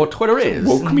even know what Twitter is.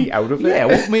 Woke me out of it. Yeah,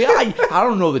 woke me. I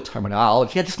don't know the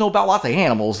terminology. I just know about lots of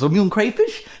animals. The mutant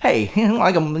crayfish. Hey,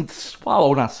 like them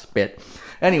swallow, not spit.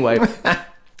 Anyway.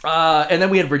 And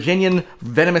then we had Virginian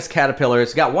venomous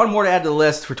caterpillars. Got one more to add to the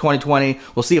list for 2020.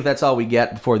 We'll see if that's all we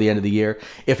get before the end of the year.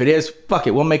 If it is, fuck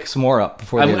it, we'll make some more up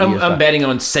before the end of the year. I'm betting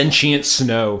on sentient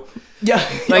snow. Yeah.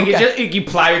 You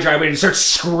plow your driveway and you start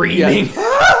screaming.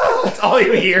 Yeah. That's all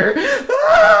you hear.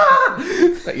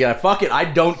 Yeah, fuck it, I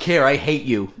don't care. I hate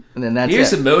you. And then that's Here's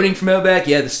it. some moaning from out back.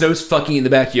 Yeah, the snow's fucking in the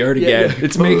backyard again. yeah.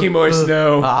 It's making more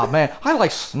snow. Oh man, I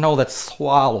like snow that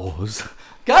swallows.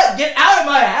 God, get out of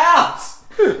my house!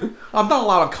 I'm not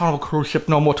allowed on Carnival cruise ship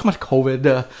no more. Too much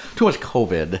COVID. Too much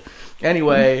COVID.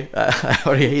 Anyway, I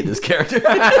already hate this character.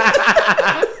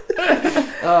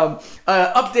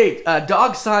 Update: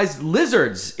 dog-sized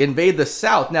lizards invade the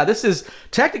South. Now, this is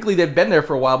technically they've been there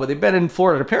for a while, but they've been in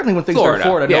Florida. Apparently, when things are in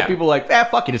Florida, yeah. no people are like,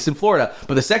 fuck it, it's in Florida.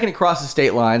 But the second it crosses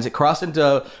state lines, it crossed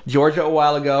into Georgia a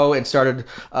while ago and started,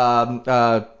 not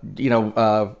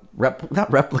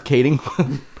replicating,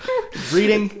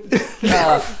 breeding,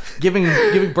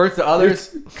 giving birth to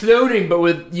others. Cloning, but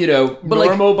with,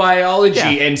 normal biology Yeah.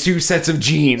 and 2 sets of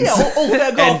genes.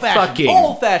 Yeah, fucking.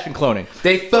 old-fashioned cloning.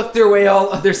 They fucked their way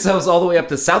themselves all the way up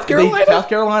to South Carolina? South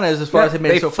Carolina is as far as they've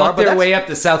made they so far. fucked But their that's- way up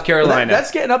to South Carolina.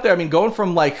 That's getting up there. I mean, going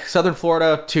from like southern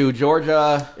Florida to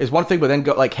Georgia is one thing, but then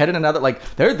heading another. Like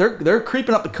they're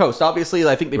creeping up the coast. Obviously,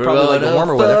 I think they probably like the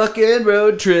warmer We're on a weather. fucking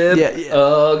road trip. Yeah.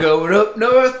 Going up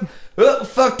north.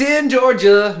 Fucked in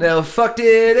Georgia. Now fucked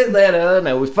in Atlanta.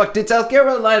 Now we fucked in South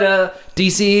Carolina.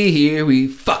 DC, here we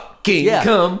fucking Yeah,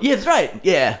 come. yeah, that's right.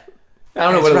 Yeah, I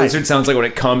don't know That's what a right. lizard sounds like when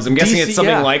it comes. I'm guessing DC, it's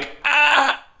something yeah. like,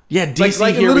 yeah. DC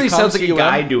like it here literally we come, sounds like a CUM.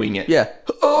 guy doing it. Yeah.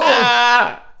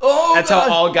 Ah. Oh, That's God.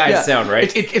 how all guys Yeah. sound,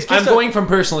 right? It's just I'm going from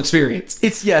personal experience.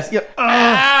 It's yes. Yeah.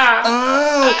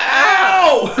 Ow!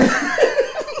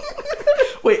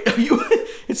 Wait, you?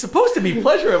 It's supposed to be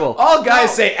pleasurable. All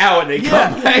guys say ow when they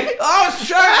come, right? Oh,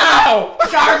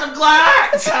 shards! Shards of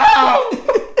glass!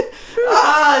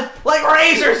 Like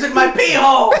razors in my pee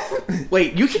hole.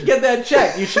 Wait, you should get that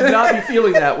checked. You should not be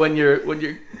feeling that when you're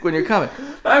coming.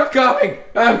 I'm coming.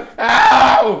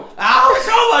 Ow! Ow!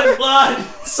 So much blood.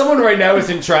 Someone right now is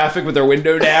in traffic with their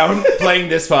window down, playing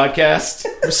this podcast.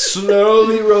 We're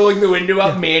slowly rolling the window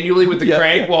up manually with the Yeah.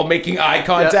 crank while making eye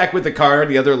contact with the car in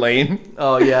the other lane.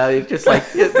 Oh yeah, it's just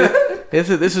like this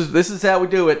is how we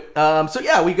do it. So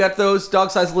yeah, we got those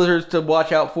dog-sized lizards to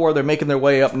watch out for. They're making their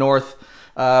way up north.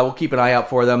 We'll keep an eye out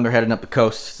for them. They're heading up the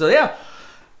coast. So yeah,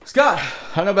 Scott,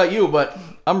 I don't know about you, but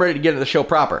I'm ready to get into the show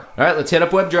proper. All right, let's hit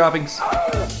up web droppings.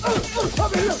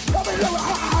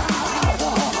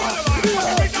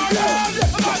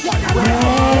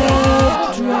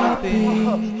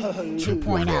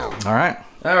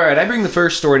 All right, I bring the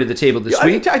first story to the table this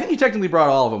week. I think you technically brought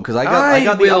all of them because I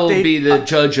got the will update. be the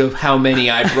judge of how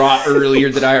many I brought earlier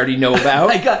that I already know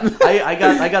about. I got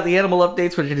the animal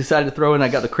updates, which I decided to throw in. I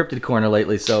got the cryptid corner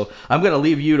lately, so I'm gonna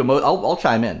leave you to. I'll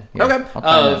chime in. Yeah, Okay. I'll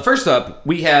chime in. First up,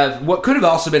 we have what could have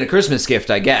also been a Christmas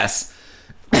gift, I guess.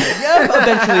 Yeah,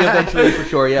 eventually, for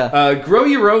sure. Yeah. Grow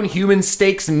your own human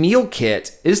steaks meal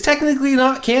kit is technically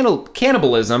not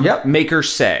cannibalism. Yep.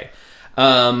 Makers say.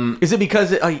 Is it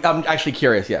because I'm actually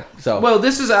curious? Yeah. So. Well,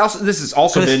 this has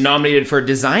also been nominated for a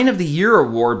Design of the Year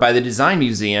award by the Design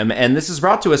Museum, and this is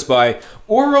brought to us by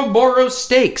Ouroboros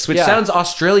Steaks, which sounds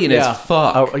Australian as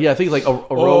fuck. I think like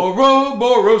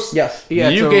Ouroboros. Yes. Yeah.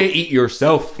 You can eat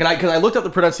yourself. Because I looked up the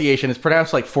pronunciation. It's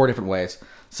pronounced like 4 different ways.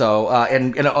 So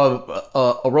and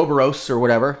Ouroboros or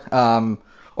whatever.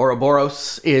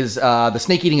 Ouroboros is the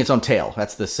snake eating its own tail.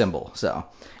 That's the symbol. So.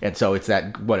 And so it's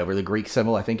that, whatever, the Greek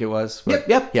symbol, I think it was. But,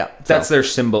 Yep. Yeah. That's their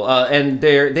symbol. And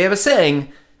they have a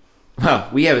saying. Well,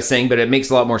 we have a saying, but it makes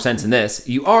a lot more sense in this.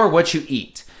 You are what you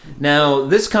eat. Now,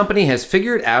 this company has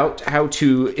figured out how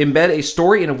to embed a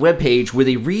story in a web page with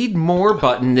a read more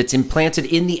button that's implanted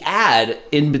in the ad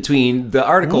in between the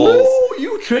articles. Ooh,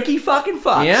 you tricky fucking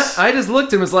fucks. Yeah, I just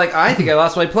looked and was like, I think I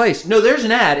lost my place. No, there's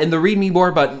an ad, and the read me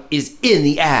more button is in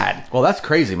the ad. Well, that's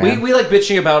crazy, man. We like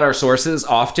bitching about our sources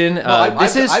often.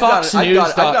 This is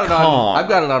FoxNews.com. I've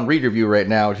got it on Read Review right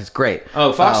now, which is great.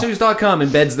 Oh, FoxNews.com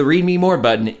embeds the read me more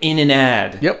button in an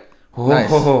ad. Yep.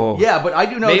 Nice. Yeah, but I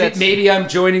do know maybe I'm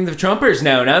joining the Trumpers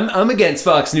now, and I'm against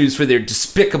Fox News for their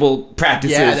despicable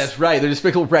practices. Yeah, that's right. They're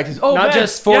despicable practices. Oh, not man.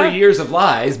 just 4 years of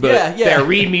lies, but their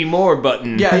read me more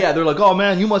button. Yeah. They're like, oh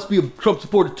man, you must be a Trump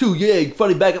supporter too. Yeah,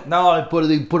 funny back up. No, I put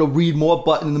a read more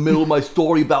button in the middle of my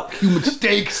story about human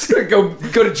steaks. go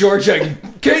to Georgia.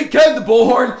 And, can I have the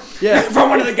bullhorn? Yeah. From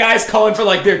one of the guys calling for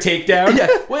like their takedown. Yeah.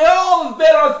 We all have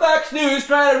been on Fox News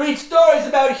trying to read stories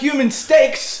about human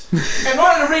steaks and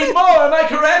wanted to read more. Am I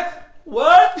correct?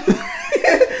 What?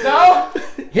 No?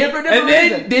 Here for a different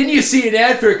reason. And then you see an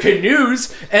ad for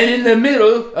canoes, and in the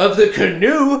middle of the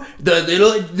canoe, the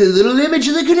little image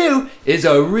of the canoe is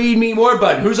a read me more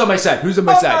button. Who's on my side? Who's on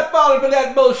my I'm side? not falling for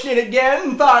that bullshit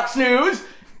again, Fox News.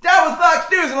 That was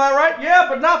Fox News, am I right? Yeah,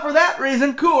 but not for that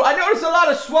reason. Cool. I noticed a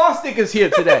lot of swastikas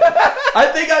here today. I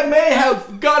think I may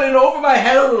have gotten over my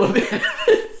head a little bit.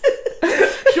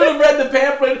 Should have read the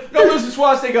pamphlet. No, there's a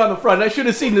swastika on the front. I should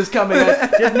have seen this coming. I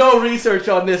did no research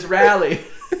on this rally.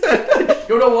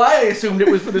 Don't know why I assumed it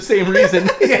was for the same reason.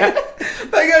 Yeah.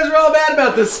 You guys were all mad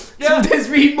about this. Yeah. This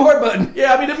read more button.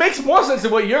 Yeah, I mean, it makes more sense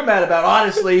than what you're mad about,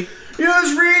 honestly.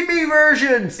 Use read me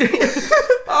versions. It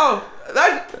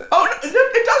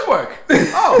does work.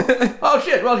 Oh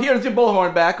shit. Well, here's your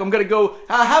bullhorn back. I'm gonna go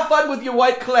have fun with your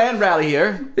White Clan rally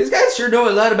here. These guys sure know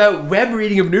a lot about web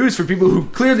reading of news for people who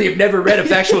clearly have never read a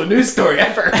factual news story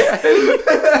ever.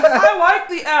 I like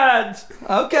the ads.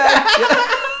 Okay.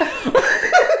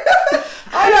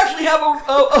 I actually have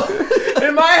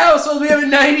In my household, we have a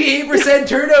 98%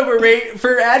 turnover rate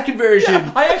for ad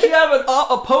conversion. I actually have an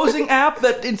opposing app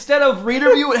that instead of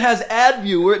reader view, it has ad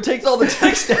view where it takes all the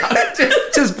text out.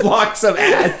 just blocks some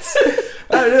ads.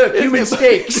 I don't know, human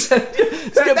steaks.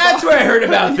 That's where I heard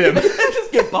about them.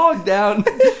 Just get bogged down.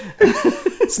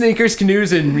 Sneakers,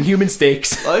 canoes, and human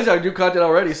steaks. Well, these are new content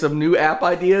already. Some new app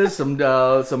ideas,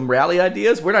 some rally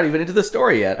ideas. We're not even into the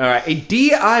story yet. All right, a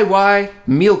DIY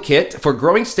meal kit for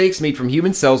growing steaks made from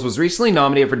human cells was recently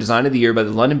nominated for Design of the Year by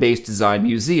the London-based Design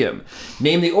Museum.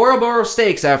 Named the Ouroboros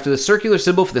steaks after the circular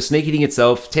symbol for the snake eating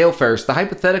itself, tail first, the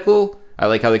hypothetical... I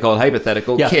like how they call it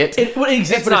hypothetical kit. It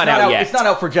exists, it's not out yet. It's not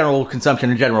out for general consumption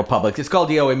and general public. It's called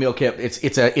DIY meal kit.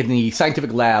 It's in the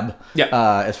scientific lab.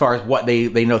 Yeah. As far as what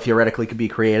they know theoretically could be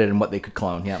created and what they could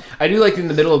clone. Yeah. I do like in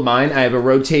the middle of mine, I have a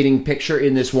rotating picture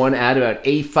in this one ad about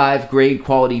A5 grade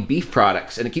quality beef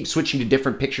products, and it keeps switching to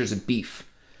different pictures of beef.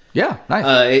 Yeah,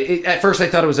 nice. At first, I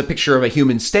thought it was a picture of a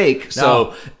human steak.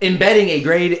 So embedding a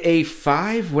grade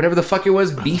A5, whatever the fuck it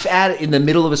was, beef ad in the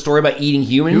middle of a story about eating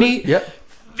human meat. Yep.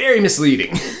 Very misleading.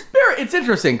 It's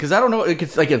interesting because I don't know.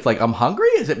 It's like I'm hungry.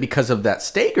 Is it because of that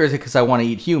steak or is it because I want to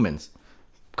eat humans?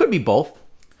 Could be both.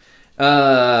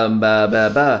 I'm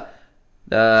trying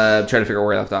to figure out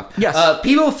where I left off. Yes.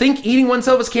 People think eating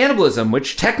oneself is cannibalism,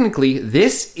 which technically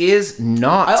this is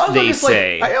not, they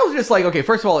say. I was just like, okay,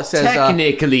 first of all, it says...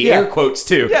 Technically, air quotes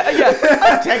too.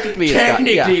 Yeah. Technically, it's not,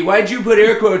 technically, why'd you put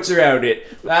air quotes around it?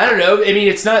 I don't know. I mean,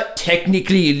 it's not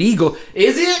technically illegal.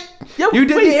 Is it? Yeah, you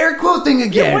did the air quote thing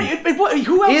again.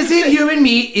 Who else is it human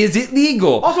meat? Is it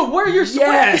legal? Also, where are your...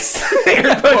 Yes.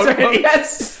 Air quotes are,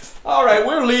 yes. All right,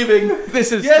 we're leaving.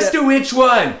 This is... Yes, to which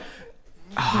one?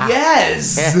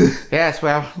 Yes. Yes,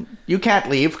 well, you can't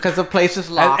leave because the place is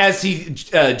locked. As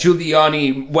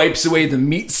Giuliani wipes away the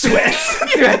meat sweats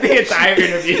throughout the entire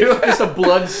interview. Just a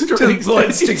blood streak.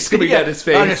 Blood sticks coming out his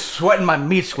face. I'm just sweating my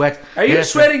meat sweat. Are you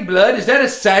sweating blood? Is that a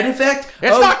side effect?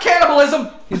 It's not cannibalism.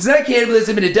 It's not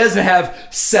cannibalism, and it doesn't have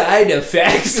side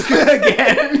effects.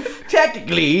 Again.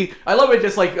 Technically, I love it.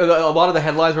 Just like a lot of the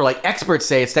headlines were like, experts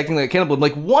say it's technically cannibalism.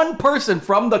 Like one person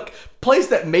from the place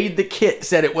that made the kit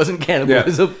said it wasn't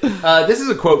cannibalism. Yeah. This is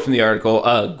a quote from the article.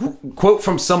 Quote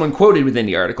from someone quoted within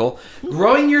the article.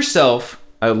 Growing yourself,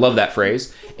 I love that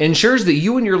phrase, ensures that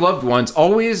you and your loved ones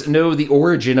always know the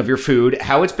origin of your food,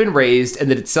 how it's been raised,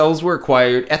 and that its cells were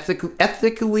acquired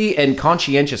ethically and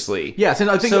conscientiously. Yes,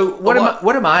 and I think so.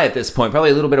 What am I at this point?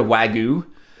 Probably a little bit of Wagyu.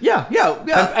 Yeah.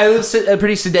 I live a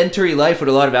pretty sedentary life with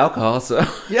a lot of alcohol, so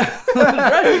yeah,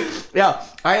 right. Yeah,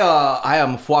 I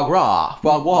am foie gras.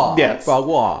 Yes. Foie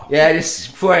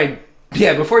gras.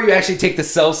 Yeah, before you actually take the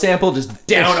cell sample, just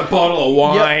down a bottle of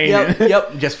wine.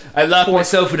 Yep. Just I locked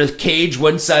myself in a cage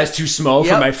one size too small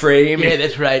for my frame. Yeah,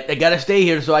 that's right. I gotta stay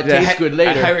here so I taste good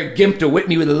later. I hire a gimp to whip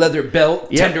me with a leather belt,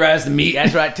 tenderize the meat.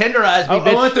 That's right, tenderize me, bitch.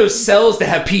 I want those cells to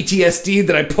have PTSD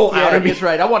that I pull out of me. That's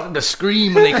right. I want them to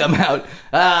scream when they come out.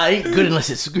 It ain't good unless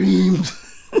it screams.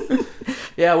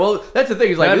 Yeah, well, that's the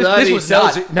thing. Is like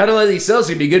not only these cells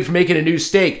can be good for making a new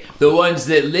steak. The ones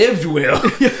that lived will.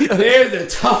 They're the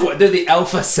tough ones. They're the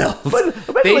alpha cells.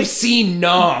 But they've seen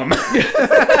Nom.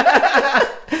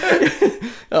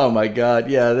 Oh my God!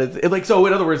 Yeah, that's so.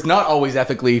 In other words, not always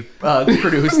ethically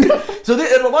produced. So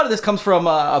and a lot of this comes from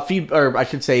pushback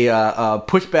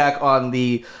on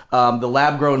the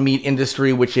lab grown meat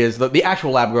industry, which is the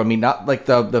actual lab grown meat, not like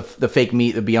the fake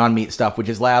meat, the Beyond Meat stuff, which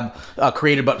is lab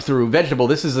created but through vegetable.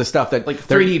 This is the stuff that like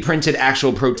 3D printed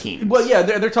actual proteins. Well, yeah,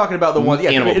 they're talking about the one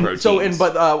animal proteins. So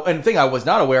and the thing I was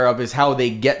not aware of is how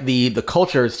they get the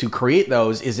cultures to create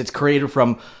those. Is it's created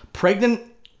from pregnant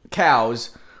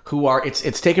cows. Who are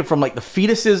it's taken from like the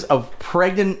fetuses of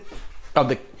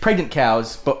the pregnant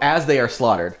cows, but as they are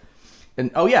slaughtered, and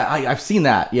I've seen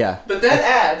that. Yeah, but that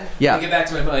ad. Yeah. To get back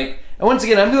to my mic. And once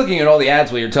again, I'm looking at all the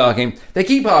ads while you're talking. They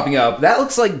keep popping up. That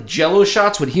looks like Jell-O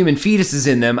shots with human fetuses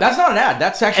in them. That's not an ad.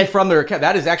 That's actually from their account.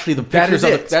 That is actually the pictures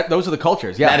That of is it. those are the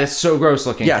cultures. Yeah. That is so gross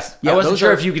looking. Yes. I Yeah, wasn't those sure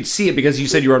are- if you could see it because you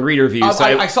said you were on Reader Review. So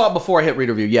I saw it before I hit read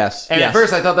review. Yes. and yes. at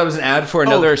first I thought that was an ad for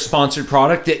another sponsored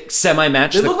product that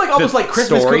semi-matched They the look like almost the like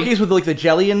Christmas story. cookies with like the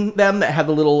jelly in them that have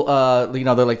the little,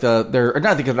 they're like they're not,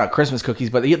 I think they're not Christmas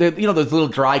cookies, but those little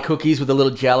dry cookies with the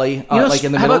little jelly, You know, like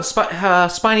in the how middle.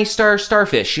 about spiny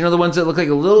starfish? You know, the ones that look like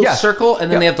a little Yeah. circle and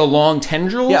then Yeah. they have the long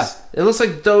tendrils? Yeah. It looks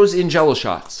like those in Jell-O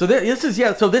shots. So this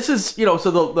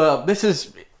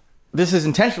is this is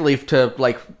intentionally to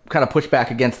like kind of push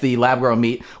back against the lab-grown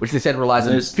meat, which they said relies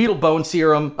on fetal bovine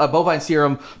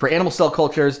serum for animal cell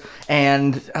cultures,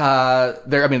 and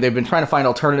they've been trying to find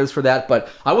alternatives for that, but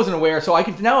I wasn't aware. So I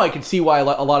can see why a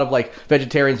lot of like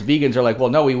vegetarians, vegans are like, well,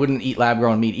 no, we wouldn't eat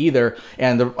lab-grown meat either,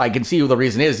 and I can see the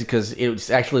reason is because it's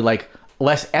actually like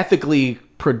less ethically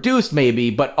produced maybe,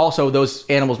 but also those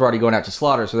animals were already going out to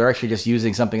slaughter, so they're actually just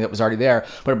using something that was already there,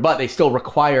 but they still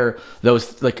require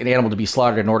those, like, an animal to be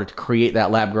slaughtered in order to create that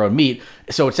lab-grown meat.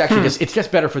 So it's actually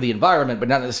just better for the environment, but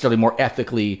not necessarily more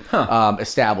ethically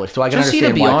established. So I can Just eat a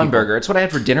understand why Beyond people- Burger. It's what I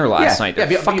had for dinner last night. They're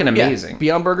fucking amazing.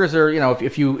 Beyond Burgers are,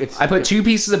 I put 2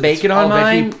 pieces of bacon on all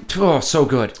mine. Oh, so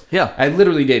good. Yeah. I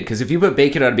literally did, because if you put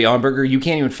bacon on a Beyond Burger, you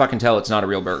can't even fucking tell it's not a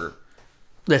real burger.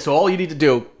 That's all you need to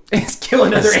do. It's kill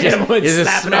another animal and Is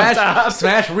slap it on top.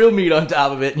 smash real meat on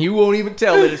top of it, and you won't even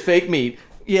tell that it's fake meat.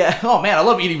 Yeah. Oh man, I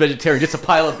love eating vegetarian. Just a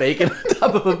pile of bacon on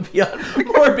top of a Beyond Burger.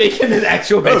 More bacon than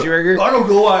actual veggie burger. I don't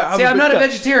know why. See, I'm not a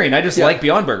vegetarian. I just like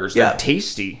Beyond Burgers. They're Yeah.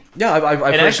 tasty. Yeah, I've And heard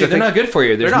actually, good they're things. not good for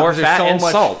you. There's They're not, more because fat so and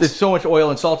much, salt. There's so much oil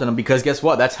and salt in them because guess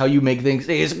what? That's how you make things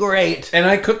taste great. And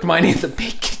I cooked mine in the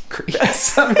bacon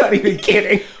grease. I'm not even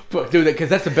kidding. Dude, because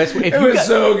that's the best way. If It was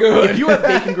so good. If you have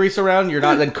bacon grease around, you're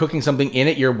not then cooking something in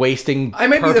it. You're wasting. I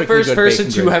might be the perfectly first good person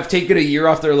bacon to grease. have taken a year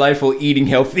off their life while eating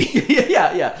healthy.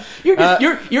 yeah.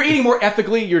 You're eating more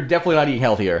ethically. You're definitely not eating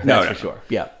healthier. That's for sure.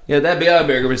 Yeah. Yeah, that Beyond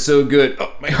Burger was so good.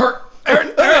 Oh, my heart.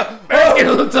 It's getting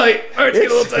a little tight.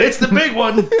 It's the big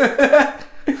one.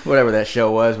 Whatever that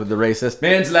show was with the racist.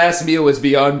 Man's last meal was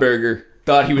Beyond Burger.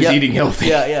 Thought he was eating healthy.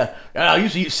 Yeah. I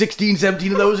used to eat 16,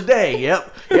 17 of those a day.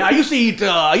 Yep. Yeah, I used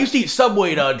to eat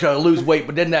Subway to lose weight,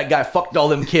 but then that guy fucked all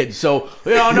them kids. So,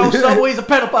 no, Subway's a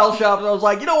pedophile shop. And I was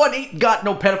like, you know what? Ain't got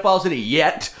no pedophiles in it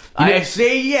yet. I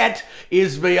say yet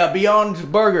is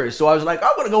Beyond Burgers. So I was like,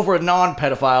 I'm going to go for a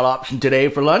non-pedophile option today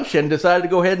for lunch and decided to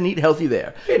go ahead and eat healthy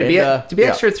there. Hey, to be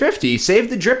extra thrifty, save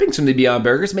the drippings from the Beyond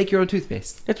Burgers, make your own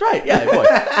toothpaste. That's right. Yeah, boy.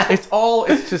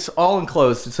 It's just all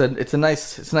enclosed. It's a nice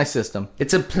system.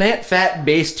 It's a plant fat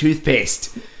based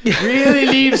toothpaste. Really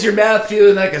leaves your mouth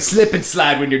feeling like a slip and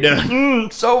slide when you're done.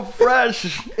 So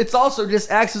fresh. It's also just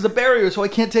acts as a barrier, so I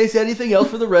can't taste anything else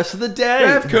for the rest of the day. You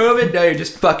have COVID? No, you're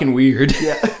just fucking weird.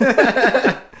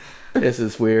 This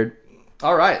is weird.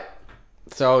 All right.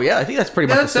 So yeah, I think that's pretty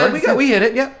much That's the it. story. We hit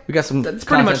it. Yeah, We got some. that's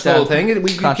pretty much the whole thing.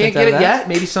 We can't get it yet.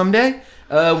 Maybe someday.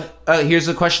 Here's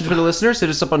a question for the listeners. Hit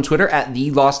us up on Twitter at The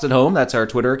Lost at Home. That's our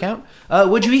Twitter account.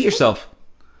 Would you eat yourself?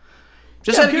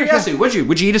 Just out of curiosity, would you?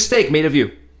 Would you eat a steak made of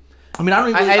you? I mean,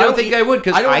 I don't think I would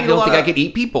because I don't think I could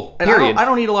eat people. And Period. I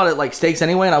don't eat a lot of like steaks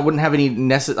anyway, and I wouldn't have any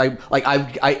necessary.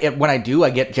 When I do,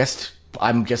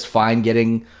 I'm just fine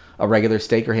getting a regular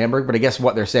steak or hamburger. But I guess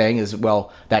what they're saying is,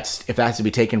 well, if that has to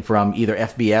be taken from either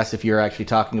FBS, if you're actually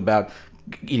talking about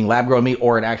eating lab-grown meat,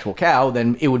 or an actual cow,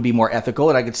 then it would be more ethical.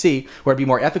 And I could see where it'd be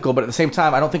more ethical. But at the same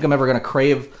time, I don't think I'm ever going to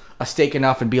crave a steak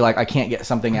enough and be like, I can't get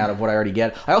something out of what I already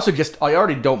get. I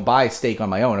already don't buy steak on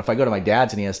my own. If I go to my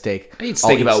dad's and he has steak, I eat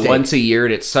steak about once a year,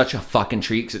 and it's such a fucking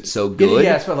treat because it's so good.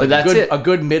 Yeah, it's like that's a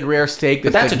good mid-rare steak.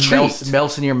 But that's like a treat.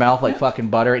 Melts in your mouth like fucking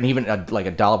butter, and even like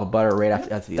a dollop of butter right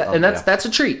after the. And that's a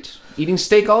treat. Eating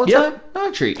steak all the time, not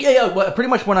a treat. Yeah. Well, pretty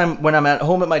much when I'm at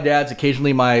home at my dad's,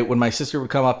 occasionally when my sister would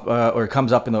come up or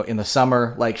comes up in the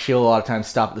summer, like she'll a lot of times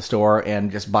stop at the store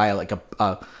and just buy like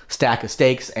a stack of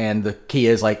steaks. And the key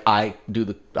is like I do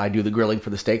the grilling for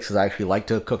the steaks because I actually like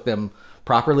to cook them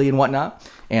properly and whatnot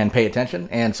and pay attention.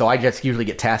 And so I just usually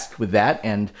get tasked with that,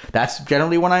 and that's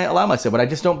generally when I allow myself. But I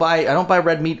don't buy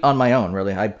red meat on my own.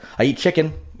 Really, I eat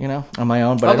chicken. On my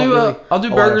own, but I'll do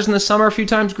burgers in the summer a few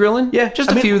times grilling. Yeah, just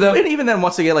a few though. And even then,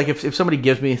 once again, like if somebody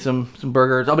gives me some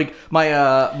burgers, I'll be my.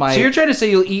 So you're trying to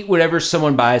say you'll eat whatever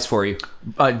someone buys for you?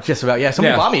 Just about, yeah.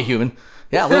 Someone bought me a human.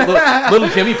 Yeah, little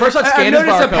Jimmy. First on I've scan his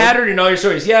noticed a barcode. pattern in all your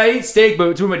stories. Yeah, I eat steak, but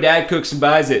it's when my dad cooks and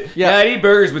buys it. Yeah. Yeah, I eat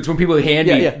burgers, but it's when people hand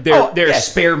me their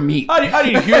spare meat. I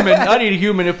need a human. I need a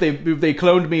human if they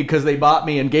cloned me because they bought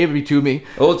me and gave it to me.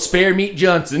 Old spare meat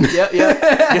Johnson.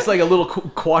 Yeah. Just like a little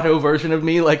Quato version of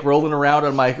me, like rolling around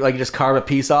on my, like just carve a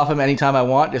piece off him anytime I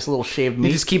want. Just a little shaved meat.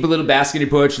 You just keep a little basket in your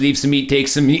porch, leave some meat, take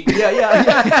some meat.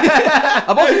 Yeah.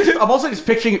 I'm also just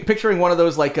picturing one of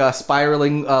those like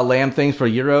spiraling lamb things for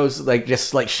euros, like just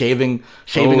like shaving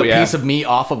a piece of meat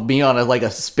off of me on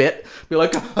a spit. Be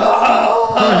like,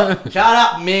 oh, shut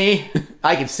up, me.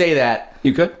 I can say that.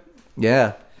 You could?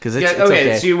 Yeah, because it's okay,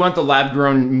 okay. so you want the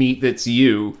lab-grown meat that's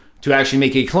you to actually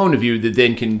make a clone of you that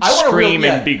then can scream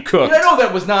and be cooked. I know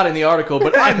that was not in the article,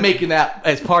 but I'm making that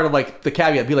as part of like the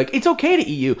caveat. Be like, it's okay to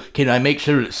eat you. Can I make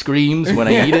sure it screams when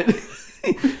I eat it?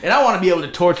 And I want to be able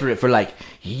to torture it for like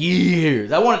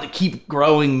years. I want it to keep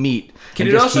growing meat. Can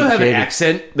it also have an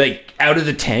accent, like, out of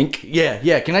the tank?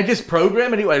 Yeah. Can I just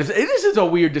program it? This is a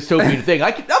weird dystopian thing.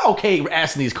 I'm okay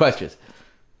asking these questions.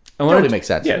 Totally makes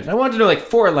sense. Yeah, I wanted to know, like,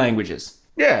 4 languages.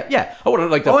 Yeah. I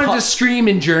want to scream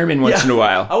in German once in a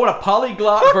while. I want a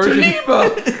polyglot version.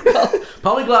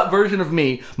 Polyglot version of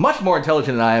me, much more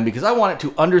intelligent than I am, because I want it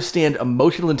to understand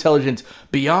emotional intelligence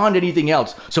beyond anything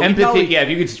else. So empathy, if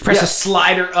you could press a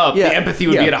slider up, the empathy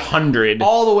would be at 100.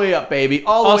 All the way up, baby.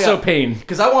 All the way up. Also pain.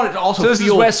 Because I want it to also feel... So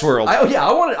this is Westworld.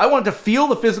 I want it to feel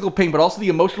the physical pain, but also the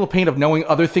emotional pain of knowing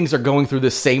other things are going through the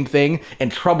same thing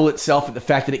and trouble itself at the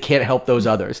fact that it can't help those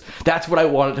others. That's what I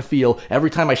want it to feel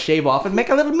every time I shave off and make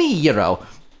a little me,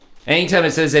 Anytime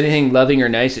it says anything loving or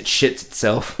nice, it shits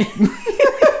itself.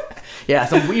 Yeah,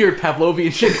 some weird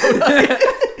Pavlovian shit going on.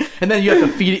 And then you have to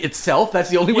feed it itself. That's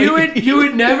the only way you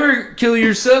would never kill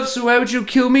yourself, so why would you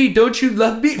kill me? Don't you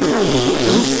love me?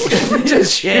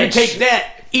 Just take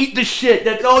that. Eat the shit.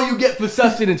 That's all you get for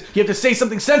sustenance. You have to say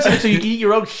something sensitive so you can eat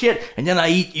your own shit. And then I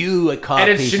eat you a coffee.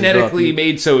 And it's genetically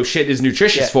made so shit is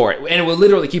nutritious for it. And it will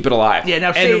literally keep it alive. Yeah,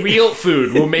 now and real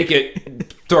food will make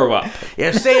it throw up.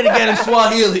 Yeah, say it again in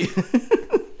Swahili.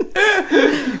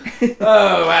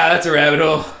 Oh, wow, that's a rabbit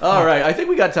hole. All right, I think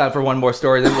we got time for one more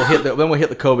story. Then we'll hit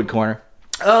the COVID corner.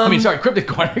 Cryptid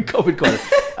corner, COVID corner.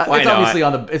 It's obviously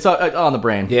on the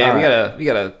brain. Yeah, we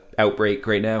got a outbreak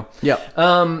right now. Yep.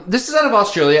 This is out of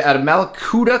Australia, out of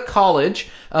Malakuta College.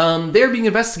 They're being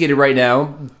investigated right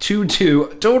now due to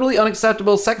totally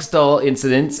unacceptable sex doll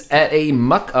incidents at a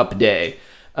muck-up day.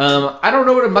 I don't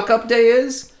know what a muck-up day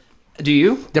is. Do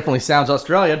you? Definitely sounds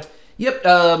Australian. Yep.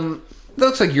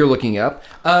 Looks like you're looking up.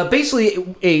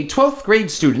 Basically, a 12th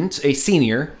grade student, a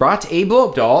senior, brought a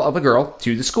blow-up doll of a girl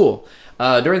to the school.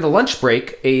 During the lunch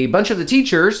break, a bunch of the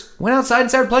teachers went outside and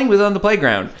started playing with it on the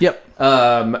playground.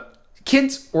 Yep.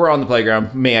 Kids were on the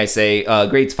playground, may I say,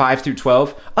 grades 5 through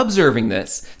 12, observing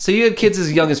this. So you have kids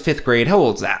as young as 5th grade. How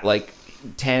old's that? Like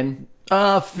 10?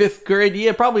 5th grade,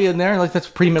 yeah, probably in there. Like that's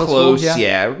pre-middle school. Close,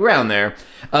 yeah, around there.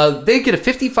 They get a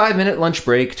 55-minute lunch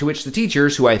break, to which the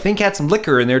teachers, who I think had some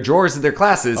liquor in their drawers of their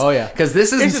classes. Oh, yeah. Because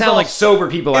this doesn't sound like sober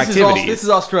people activities. This is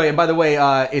Australia. By the way,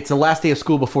 it's the last day of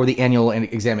school before the annual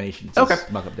examinations. Okay.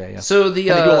 Muck-up day, yeah. So they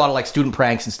do a lot of like student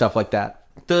pranks and stuff like that.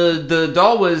 The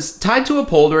doll was tied to a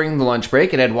pole during the lunch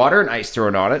break and had water and ice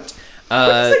thrown on it.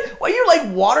 Why you're like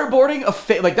waterboarding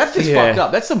a like that's just fucked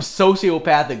up. That's some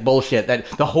sociopathic bullshit that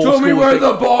the whole Tell school me where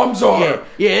the bombs are.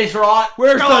 Yeah, it's right.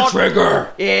 Where's the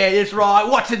trigger? Yeah, it's right.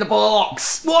 What's in the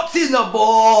box? What's in the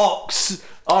box?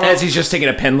 As he's just taking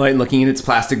a pen light and looking in its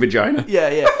plastic vagina.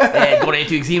 Yeah. Got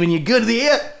to examine you good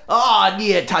there. Oh,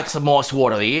 yeah, take some moist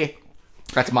water there.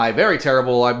 That's my very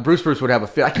terrible. Bruce would have a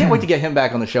fit. I can't wait to get him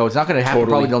back on the show. It's not going to happen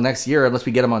probably until next year unless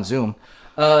we get him on Zoom.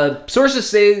 Sources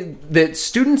say that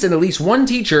students and at least one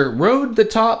teacher rode the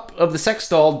top of the sex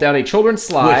doll down a children's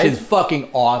slide. Which is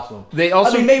fucking awesome. They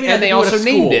also named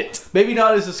it. Maybe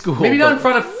not as a school. Maybe not in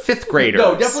front of 5th graders.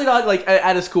 No, definitely not like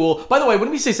at a school. By the way, when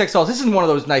we say sex dolls, this is one of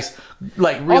those nice,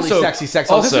 like really sexy sex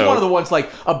dolls. This is one of the ones like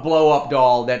a blow-up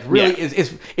doll that really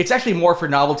is. It's actually more for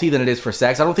novelty than it is for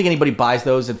sex. I don't think anybody buys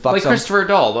those and fucks them. Christopher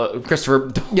Doll. Christopher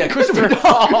Doll. Yeah, Christopher Doll.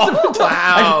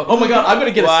 Wow. Oh my god, I'm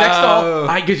gonna get a sex doll.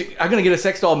 I'm gonna get a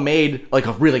sex doll made, like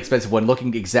a really expensive one,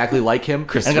 looking exactly like him.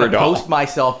 Christopher Doll. I'm gonna Doll. post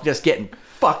myself just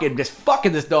fucking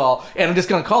this doll, and I'm just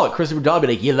gonna call it Christopher Doll. Be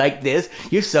like, you like this?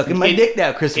 You're sucking my dick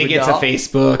now, Christopher Doll. It gets a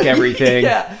Facebook, everything.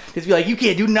 Yeah, just be like, you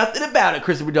can't do nothing about it,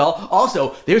 Christopher Doll.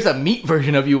 Also, there's a meat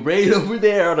version of you right over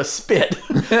there on a spit.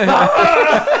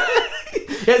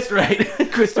 That's right,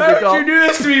 Christopher Doll. Why would you do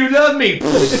this to me? You love me.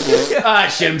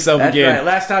 Shit himself That's again. Right.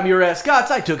 Last time you were at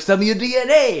Scott's, I took some of your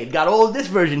DNA and got all of this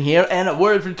version here and a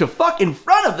word to fuck in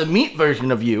front of the meat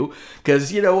version of you.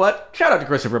 Because you know what? Shout out to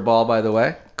Christopher Ball, by the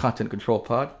way. Content Control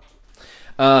Pod.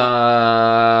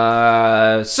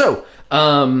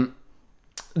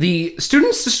 The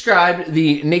students described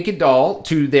the naked doll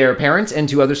to their parents and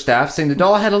to other staff, saying the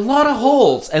doll had a lot of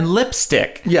holes and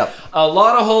lipstick. Yep. A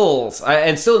lot of holes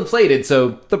and still inflated,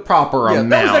 so the proper that was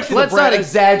amount. actually Let's not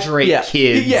exaggerate, Yeah.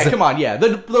 kids. Yeah, come on, yeah.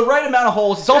 The right amount of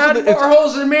holes. It's also Had more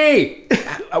holes than me.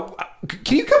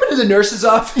 Can you come into the nurse's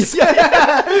office?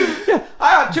 I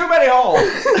got too many holes.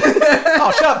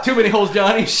 Oh, shut up, too many holes,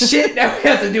 Johnny. Shit, now we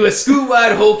have to do a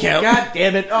school-wide hole count. God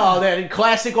damn it. Oh, that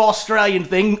classic Australian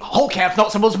thing. Hole count's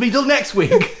not supposed to be till next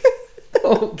week.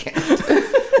 Hole count.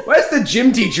 Why is the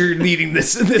gym teacher leading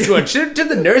this one? Should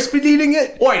the nurse be leading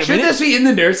it? Wait a Should minute. this be in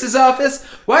the nurse's office?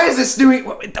 Why is this doing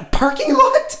the parking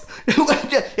lot?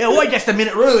 Yeah, wait just a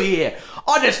minute, really, here.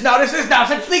 I just noticed there's no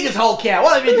such thing as whole count.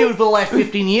 What have you been doing for the last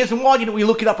 15 years, and why didn't we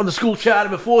look it up on the school charter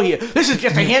before here? This is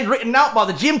just a handwritten note by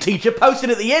the gym teacher posted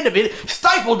at the end of it,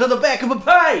 stapled to the back of a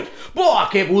page. Boy, I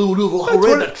can't believe I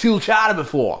read the school charter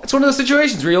before. It's one of those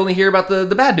situations where you only hear about the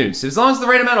bad news. As long as the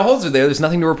right amount of holes are there, there's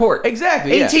nothing to report.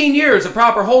 Exactly, yeah. 18 years of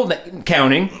proper hole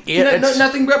counting. Yeah,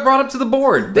 Nothing brought up to the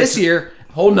board. This year,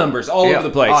 whole numbers all Yeah. over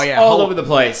the place. Oh, yeah, all whole- over the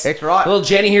place. That's right. Little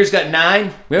Jenny here's got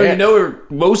 9. We don't Yeah. even know where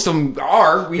most of them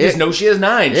are. We just Yeah. know she has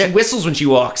 9. Yeah. She whistles when she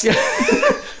walks.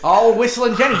 Oh,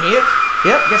 whistling Jenny here.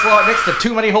 Yep, guess what? Next to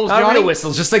too many holes, Not Johnny. real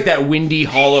whistles, just like that windy,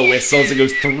 hollow whistle as it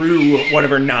goes through one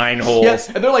of her 9 holes. Yes,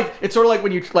 and they're like, it's sort of like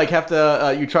when you like have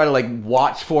to you try to like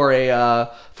watch for a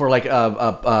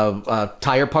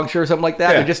tire puncture or something like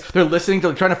that. Yeah. They're listening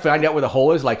to trying to find out where the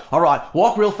hole is. Like, all right,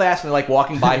 walk real fast, and they're like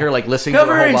walking by her, like listening to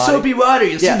Cover her her whole in body. soapy water.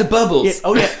 You'll Yeah. see the bubbles. Yeah.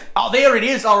 Oh yeah. Oh, there it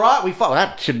is. All right, we thought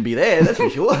that shouldn't be there. That's for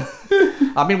sure.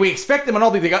 I mean, we expect them,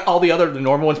 and they got all the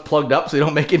normal ones plugged up, so they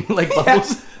don't make any like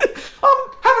bubbles.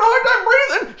 Having a hard time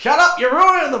breathing. Shut up! You're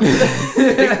ruining them.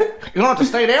 You don't have to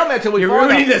stay down there till we You're find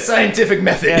ruining out. the scientific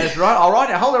method. Yeah, that's right. All right,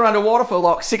 now hold her underwater for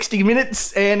like 60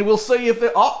 minutes, and we'll see if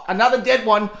another dead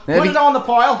one. Put it on the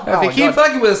pile. If you keep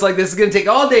fucking with us like this, it's gonna take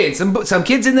all day. And some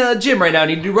kids in the gym right now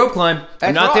need to do rope climb. I'm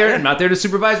That's not right, there. yeah. I'm not there to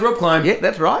supervise rope climb. Yeah,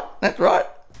 that's right. That's right.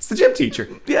 It's the gym teacher.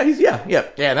 Yeah, yeah.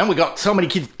 Then we got so many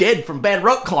kids dead from bad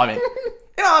rope climbing.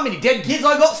 You know how many dead kids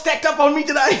I got stacked up on me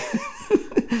today?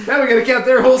 Now we gotta count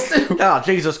their holes too. Oh,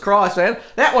 Jesus Christ, man.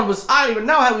 That one was, I don't even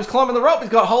know how he was climbing the rope. He's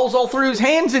got holes all through his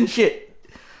hands and shit.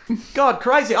 God,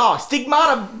 crazy. Oh,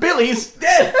 Stigmata Billy's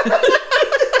dead.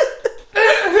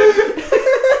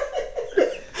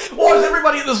 Why does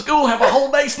everybody at the school have a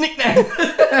hole-based nickname?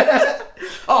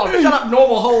 Oh, shut up,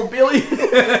 normal hole Billy.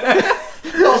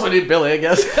 Also need Billy, I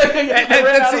guess.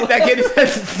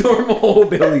 That's normal hole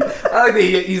Billy. I like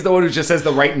that he's the one who just says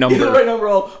the right number. He's the right number.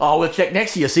 Oh, we'll check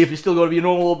next to you, see if you're still going to be a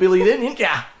normal Billy then, ain't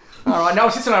ya? All right, no,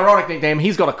 it's just an ironic nickname.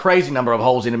 He's got a crazy number of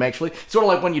holes in him, actually. Sort of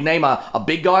like when you name a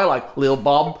big guy like Lil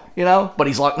Bob, you know, but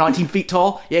he's like 19 feet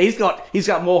tall. Yeah, he's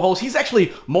got more holes. He's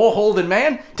actually more hole than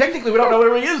man. Technically, we don't know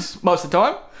where he is most of the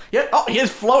time. Yeah. Oh, he is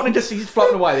floating. He's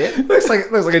floating away there. looks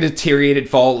like a deteriorated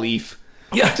fall leaf.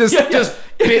 Yeah, Just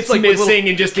bits like with missing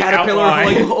and just the caterpillar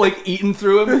outline. like eating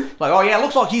through him. Like, oh yeah, it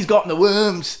looks like he's gotten the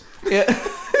worms. Yeah,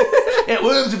 yeah,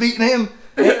 worms have eaten him.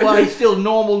 Yeah, well, he's still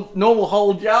normal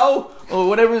hole Joe or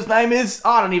whatever his name is.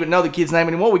 I don't even know the kid's name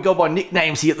anymore. We go by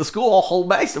nicknames here at the school, all hole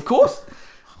based, of course.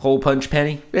 Hole punch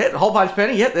penny. Yeah, the whole bunch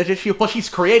penny. Yeah, that's just she. Plus, she's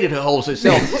created her holes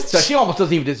herself, so she almost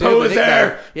doesn't even deserve the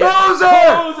nickname. Yeah. Poser!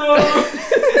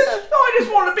 No, I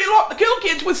just want to be like the cool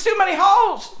kids with too many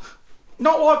holes.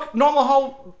 Not like normal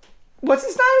hole. What's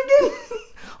his name again?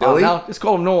 Billy? Oh, no, just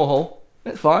call him normal hole.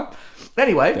 That's fine.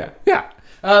 Anyway. Yeah.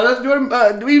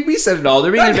 We said it all.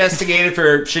 They're being investigated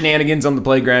for shenanigans on the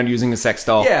playground using a sex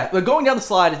doll. Yeah, the going down the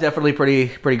slide is definitely pretty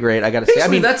great. I gotta say. Basically, I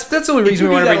mean, that's the only reason you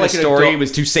we want do to bring that the like an story adult-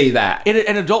 was to say that. in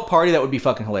an adult party, that would be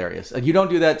fucking hilarious. You don't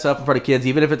do that stuff in front of kids,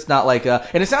 even if it's not like.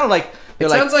 And it sounded like It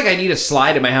sounds like I need a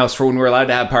slide in my house for when we're allowed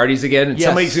to have parties again. And Yes.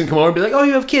 somebody's going to come over and be like, oh,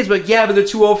 you have kids. But yeah, but they're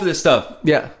too old for this stuff.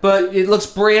 Yeah. But it looks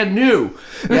brand new.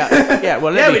 yeah.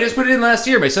 Well, Yeah, we just put it in last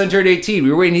year. My son turned 18. We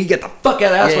were waiting to get the fuck out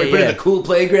of the house. Yeah, So we put it in yeah. the cool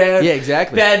playground. Yeah,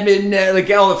 exactly. Badminton, like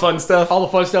all the fun stuff. all the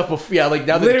fun stuff. Like now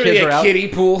that the Literally kids are a out. kiddie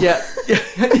pool. Yeah.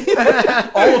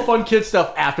 All the fun kid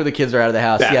stuff after the kids are out of the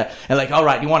house. Yeah. Yeah. And like, all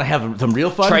right, you want to have some real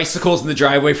fun? Tricycles in the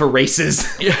driveway for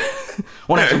races. Yeah.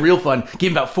 Want to have some real fun?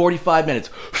 Give him about 45 minutes.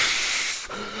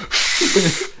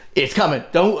 It's coming.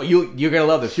 You're gonna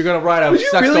love this. You're gonna ride a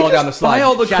sex doll down the slide. Buy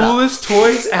all the Shut up. coolest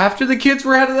toys after the kids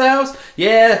were out of the house?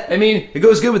 Yeah, I mean, it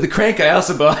goes good with the crank I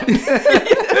also bought.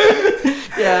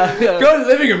 Yeah. Go to the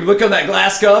living room, look on that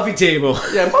glass coffee table.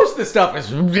 Yeah, most of this stuff is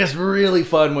just really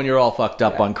fun when you're all fucked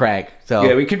up on crack. So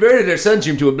Yeah, we converted our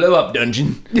sunroom to a blow-up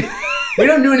dungeon. We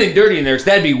don't do anything dirty in there, because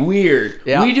that'd be weird.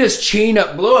 Yeah. We just chain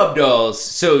up blow-up dolls.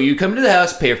 So you come to the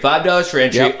house, pay $5 for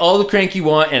entry, Yep. all the crank you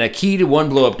want, and a key to one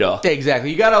blow-up doll.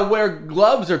 exactly. You gotta wear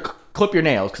gloves or clip your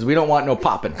nails because we don't want no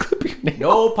popping.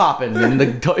 No popping in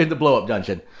the blow up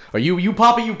dungeon. Or you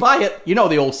pop it, you buy it. You know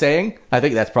the old saying. I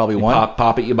think that's probably one.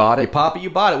 Pop it, you bought You it. pop it, you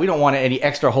bought it. We don't want any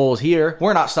extra holes here.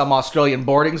 We're not some Australian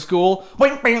boarding school.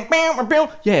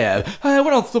 Yeah,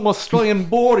 we're not some Australian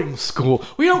boarding school.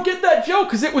 We don't get that joke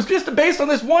because it was just based on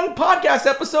this one podcast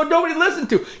episode nobody listened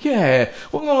to. Yeah,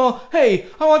 well, hey,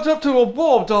 I went up to a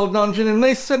blow-up doll dungeon and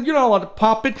they said you're not allowed to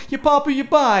pop it, you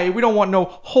buy it. We don't want no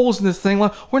holes in this thing.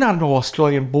 We're not no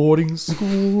Australian boarding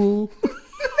school.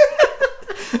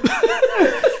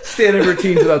 Standard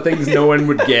routines about things no one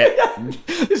would get.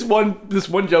 This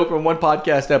one joke from one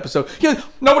podcast episode. Yeah,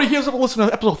 nobody here's ever listened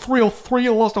to episode 303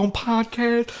 of Lost on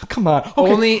Podcast. Come on.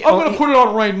 Okay, I'm going to put it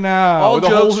on right now.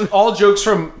 All jokes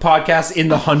from podcasts in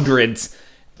the hundreds.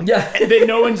 Yeah. That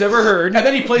no one's ever heard. And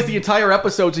then he plays the entire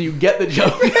episode so you get the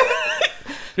joke.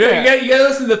 Yeah, you gotta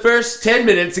listen to the first 10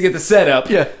 minutes to get the setup.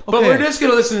 Yeah, But okay. we're just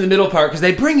gonna listen to the middle part because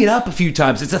they bring it up a few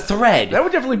times. It's a thread. That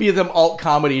would definitely be some alt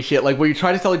comedy shit, like where you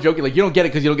try to tell a joke, like you don't get it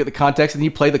because you don't get the context, and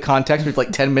you play the context, which is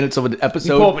like 10 minutes of an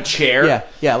episode. You pull up a chair.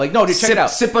 Yeah, like, no, dude, check it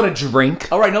out. Sip on a drink.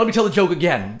 All right, now let me tell the joke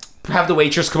again. Have the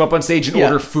waitress come up on stage and Yeah.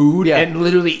 order food Yeah. and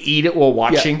literally eat it while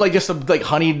watching. Yeah, like just some like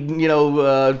honey,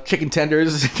 chicken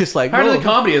tenders, just like Part of whoa. the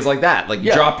comedy is like that. Like you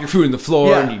Yeah. drop your food on the floor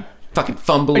Yeah. and you fucking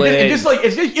fumble And it. just like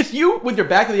it's you with your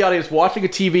back to the audience watching a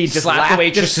TV, just slap laugh, the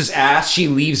waitress's ass. She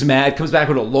leaves mad. Comes back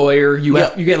with a lawyer. You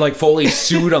get like fully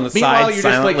sued on the Meanwhile, side you're just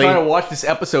like silently. trying to watch this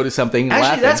episode of something. And Actually,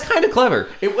 laughing. that's kind of clever.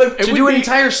 It to would do an be-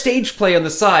 entire stage play on the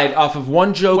side off of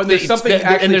one joke when there's something and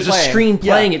actually there's playing. a screen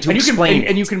playing Yeah. it to and you explain can,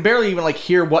 and you can barely even like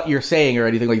hear what you're saying or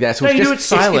anything like that. So No, it's you just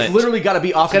do it silent. It's literally got to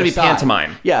be off. gotta to the be side.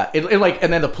 pantomime. Yeah,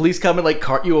 and then the police come and like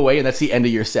cart you away, and that's the end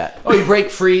of your set. Oh, you break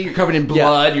free. You're covered in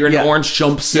blood. You're in Yeah. an orange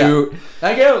jumpsuit.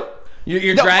 Thank you.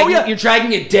 You're No, dragging. oh, yeah. You're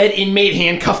dragging a dead inmate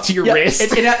handcuffed to your Yeah, wrist.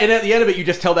 and at the end of it, you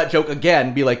just tell that joke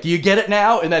again. Be like, "Do you get it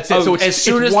now?" And that's it. Oh, so it's, as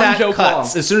soon it's as one that joke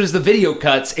cuts, long. as soon as the video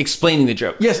cuts, explaining the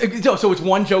joke. Yes, so it's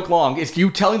one joke long. It's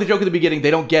you telling the joke at the beginning. They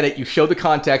don't get it. You show the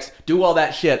context, do all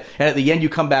that shit, and at the end you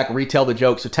come back and retell the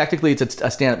joke. So technically, it's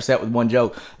a stand-up set with one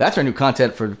joke. That's our new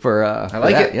content for I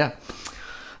like it. Yeah.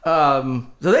 So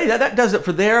that does it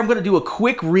for there. I'm going to do a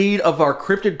quick read of our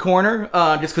cryptid corner,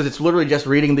 just because it's literally just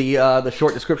reading the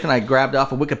short description I grabbed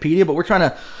off of Wikipedia. But we're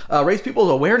trying to raise people's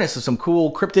awareness of some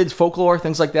cool cryptids, folklore,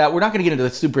 things like that. We're not going to get into the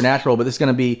supernatural, but this is going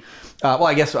to be, well,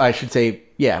 I guess I should say,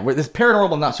 yeah, this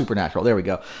paranormal, not supernatural. There we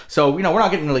go. So we're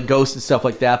not getting into ghosts and stuff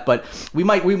like that, but we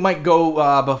might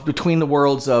go between the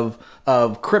worlds of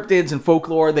cryptids and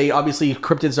folklore. They obviously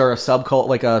cryptids are a subcult,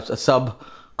 like a subculture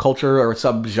or a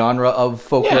subgenre of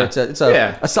folklore. Yeah. It's a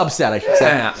Yeah. subset, I should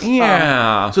say.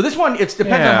 Yeah. So this one, it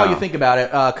depends on how Yeah. you think about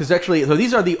it, because actually, so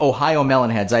these are the Ohio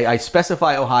melonheads. I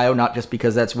specify Ohio not just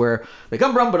because that's where they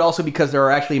come from, but also because there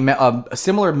are actually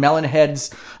similar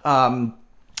melonheads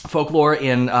folklore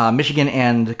in Michigan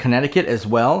and Connecticut as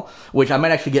well, which I might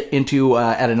actually get into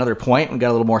at another point. We've got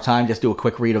a little more time, just do a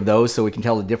quick read of those so we can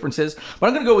tell the differences. But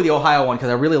I'm going to go with the Ohio one because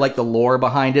I really like the lore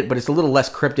behind it, but it's a little less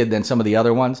cryptid than some of the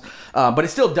other ones. But it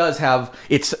still does have,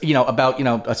 it's, about,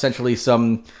 essentially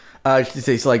some... I should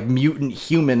say it's like mutant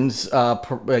humans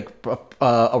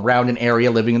around an area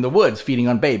living in the woods, feeding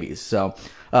on babies. So,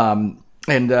 I'll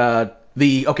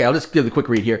just give a quick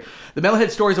read here. The Melonhead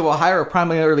stories of Ohio are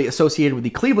primarily associated with the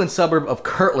Cleveland suburb of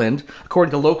Kirtland.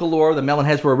 According to local lore, the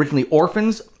Melonheads were originally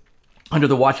orphans under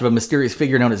the watch of a mysterious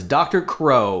figure known as Dr.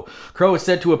 Crow. Crow is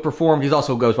said to have performed, he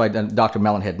also goes by Dr.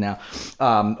 Melonhead now,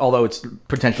 although it's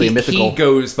potentially a mythical... He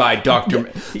goes by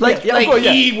Dr. He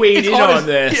weighed It's in on on his-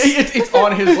 this. It's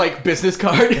on his, business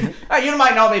card. You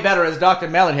might know me better as Dr.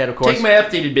 Melonhead, of course. Take my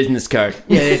updated business card.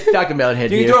 Yeah, it's Dr.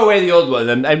 Melonhead You here. can throw away the old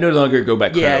one. I no longer go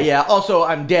by Crow. Yeah. Also,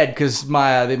 I'm dead because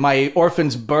my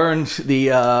orphans burned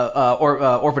the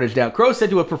orphanage down. Crow is said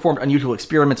to have performed unusual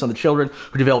experiments on the children,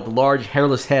 who developed large,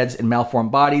 hairless heads and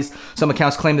malformed bodies. Some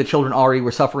accounts claim the children already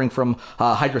were suffering from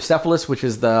hydrocephalus, which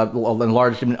is the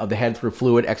enlargement of the head through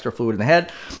extra fluid in the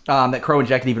head. That Crow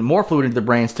injected even more fluid into the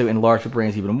brains to enlarge the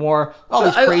brains even more. All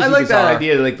this crazy, I like bizarre... that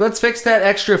idea. Like, let's fix that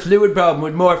extra fluid problem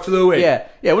with more fluid. Yeah.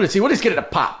 We'll just get it to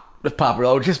pop. Just pop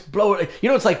it. Just blow it.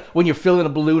 It's like when you're filling a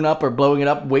balloon up or blowing it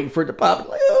up, waiting for it to pop. It's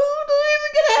like, oh, is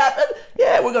it gonna happen?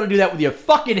 Yeah, we're gonna do that with your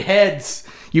fucking heads,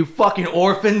 you fucking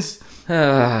orphans.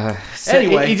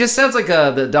 Anyway. He just sounds like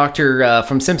the doctor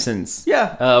from Simpsons.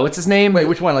 Yeah. What's his name? Wait,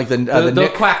 which one? Like the the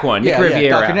Nick? quack one. Yeah, Nick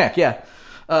Riviera. Dr. Nick, yeah.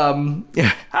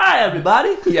 Hi,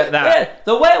 everybody. Yeah, that.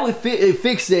 the way we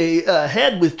fix a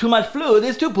head with too much fluid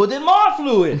is to put in more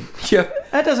fluid.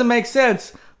 Yep. That doesn't make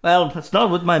sense. Well, that's not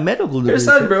what my medical degree Your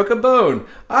son broke a bone.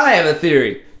 I have a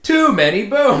theory. Too many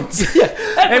bones.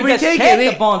 And we take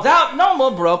the bones out, no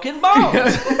more broken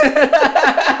bones.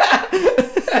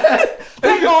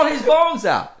 Take all his bones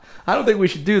out. I don't think we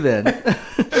should do that.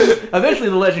 Eventually,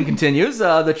 the legend continues.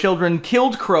 The children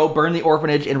killed Crow, burned the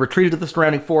orphanage, and retreated to the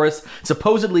surrounding forest,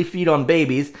 supposedly feed on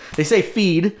babies. They say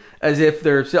feed as if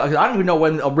they're... I don't even know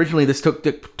when originally this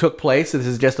took place. This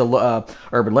is just a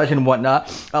urban legend and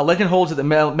whatnot. Legend holds that the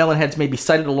Melonheads may be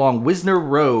sighted along Wisner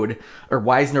Road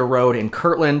in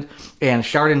Kirtland and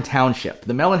Chardon Township.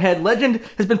 The Melonhead legend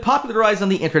has been popularized on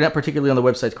the internet, particularly on the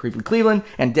websites Creepy Cleveland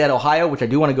and Dead Ohio, which I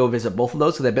do want to go visit both of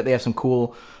those, because I bet they have some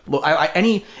cool...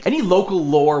 any local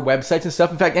lore websites and stuff.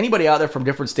 In fact, anybody out there from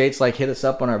different states, like, hit us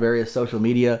up on our various social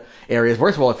media areas.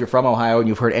 First of all, if you're from Ohio and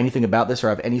you've heard anything about this or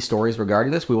have any stories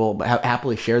regarding this, we will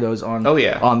happily share those on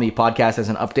the podcast as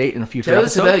an update in a future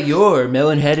episode. Tell us about your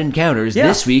Melonhead encounters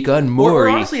this week on Maury.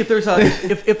 Or honestly, if there's an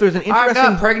interesting... I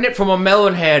got pregnant from a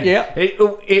Melonhead. Yeah.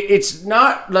 It's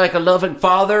not like a loving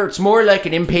father. It's more like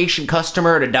an impatient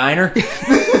customer at a diner.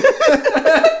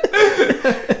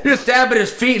 Just dabbing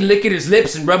his feet and licking his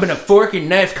lips and rubbing a fork and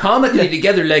knife comically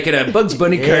together like in a Bugs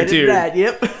Bunny cartoon. Right,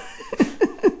 yep.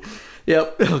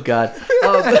 Yep. Oh, God.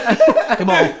 Come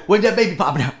on. When's that baby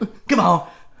popping out? Come on.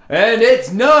 And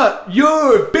it's not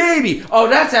your baby. Oh,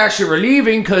 that's actually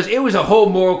relieving, because it was a whole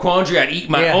moral quandary. I'd eat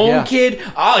my own kid.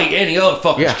 I'll eat any other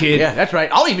fucker's kid. Yeah, that's right.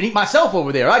 I'll even eat myself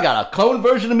over there. I got a clone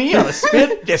version of me on a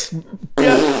spit. Just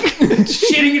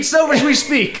shitting itself as we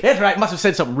speak. That's right. Must have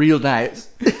said something real nice.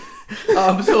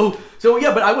 So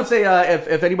yeah, but I would say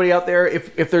if anybody out there,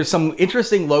 if there's some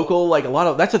interesting local, like, a lot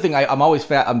of, that's the thing I'm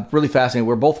really fascinated.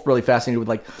 We're both really fascinated with,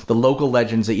 like, the local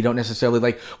legends that you don't necessarily,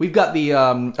 like, we've got the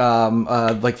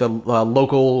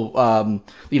local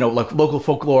local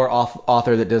folklore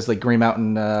author that does, like, Green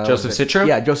Mountain, Joseph Citro.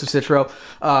 Yeah, Joseph Citro,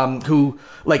 who,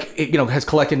 like, has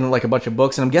collected, like, a bunch of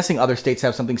books, and I'm guessing other states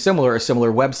have something similar, or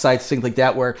similar websites, things like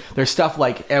that, where there's stuff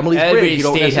like Emily's Bridge.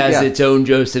 Every state has its own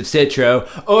Joseph Citro,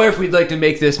 or if we'd like to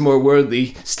make this more worldly,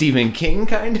 Stephen King,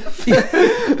 kind of.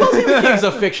 Well, Stephen King's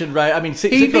a fiction, right? I mean,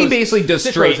 he basically does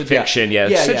straight fiction.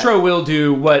 Citro will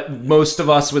do what most of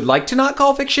us would like to not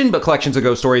call fiction, but collections of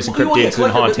ghost stories and cryptids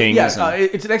and hauntings.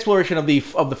 It's an exploration of the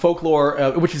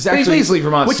folklore, which is actually basically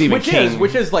Vermont Stephen King,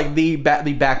 which is like the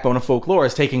backbone of folklore,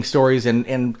 is taking stories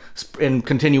and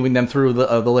continuing them through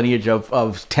the lineage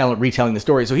of retelling the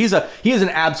story. So he is an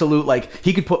absolute, like,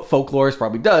 he could put folklore,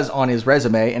 probably does, on his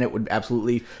resume, and it would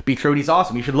absolutely be true. And he's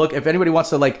awesome. You should look, if anybody wants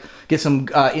to, like, get some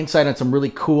insight on some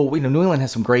really cool. New England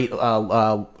has some great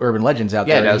urban legends out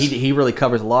there. It does. He really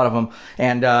covers a lot of them.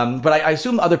 And but I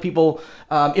assume other people,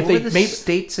 if what were the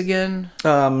states again,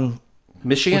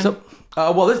 Michigan.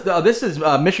 What's up? This is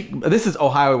Michigan. This is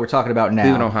Ohio we're talking about now.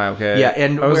 Even Ohio, okay. Yeah,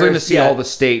 and I was going to see all the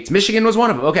states. Michigan was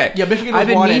one of them. Okay. Yeah, Michigan was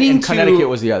one, and Connecticut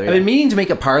was the other. I've been meaning to make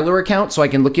a Parler account so I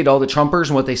can look at all the Trumpers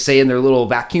and what they say in their little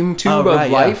vacuum tube of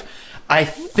life. Yeah. I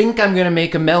think I'm going to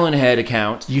make a Melonhead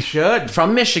account. You should.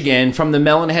 From Michigan, from the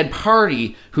Melonhead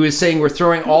Party, who is saying we're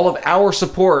throwing all of our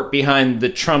support behind the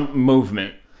Trump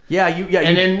movement.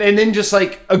 And then just,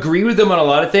 like, agree with them on a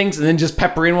lot of things, and then just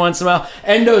pepper in once in a while.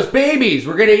 And those babies,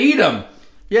 we're gonna eat them.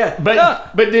 Yeah,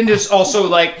 but then just also,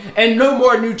 like, and no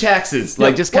more new taxes.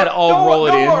 Like, just kind of all roll it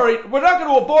in. Don't worry, we're not going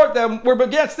to abort them. We're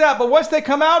against that. But once they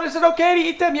come out, is it okay to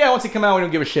eat them? Yeah, once they come out, we don't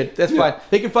give a shit. That's fine.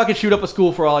 They can fucking shoot up a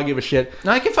school for all I give a shit.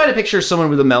 Now, I can find a picture of someone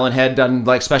with a melon head done,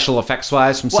 like, special effects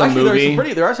wise from some movie.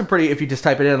 There are some pretty. If you just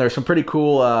type it in, there's some pretty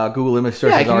cool Google image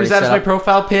searches. Yeah, I can use that as my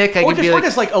profile pic. Or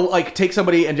just take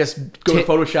somebody and just go to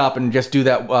Photoshop and just do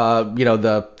that.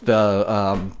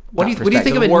 What do you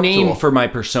think of a name for my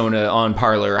persona on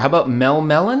Parler? How about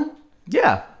Melon?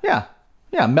 Yeah.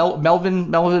 Melvin Mellon.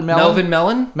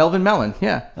 Melvin Mellon.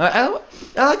 Yeah. I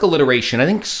like alliteration. I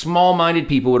think small-minded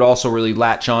people would also really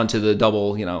latch on to the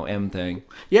double, M thing.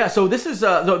 Yeah. So this is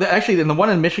actually, and the one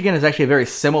in Michigan is actually a very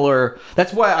similar.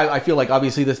 That's why I feel like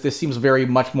obviously this seems very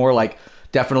much more like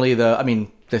definitely the. I mean.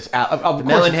 The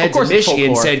Melonheads in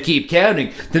Michigan said keep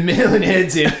counting. The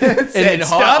Melonheads said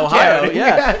stop Ohio, counting.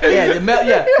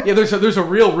 Yeah. There's a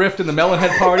real rift in the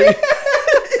Melonhead party.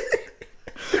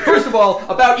 of all,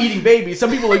 about eating babies, some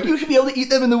people are like, you should be able to eat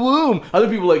them in the womb. Other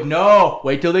people are like, no,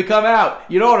 wait till they come out.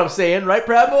 You know what I'm saying, right,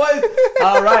 Proud Boys?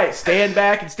 All right, stand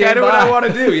back and stand by. Kind of what I want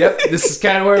to do. Yep, this is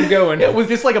kind of where I'm going. It was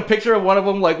just like a picture of one of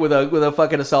them, like with a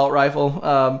fucking assault rifle.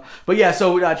 But yeah,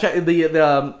 so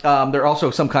they're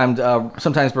also sometimes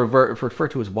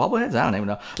referred to as wobbleheads. I don't even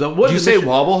know. Did you say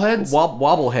wobbleheads?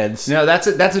 Wobbleheads. No, that's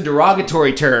a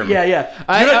derogatory term. Yeah.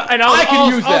 I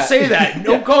can use that. I'll say that.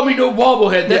 Don't call me no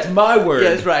wobblehead. That's my word. Yeah,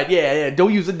 that's right. Yeah.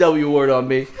 Don't use the W word on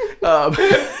me.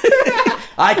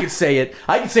 I can say it.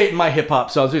 I can say it in my hip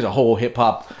hop songs. There's a whole hip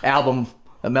hop album.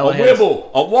 A wibble,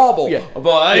 a wobble, but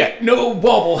I ain't no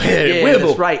wobblehead. Yeah, wibble,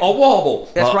 that's right. A wobble.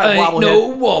 That's right, I ain't wobblehead.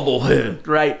 no wobblehead.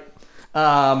 Right.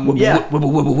 Wibble.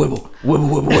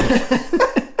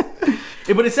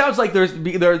 Yeah, but it sounds like there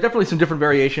are definitely some different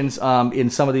variations in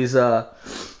some of these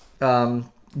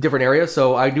different areas.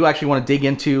 So I do actually want to dig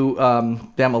into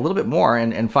them a little bit more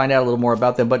and find out a little more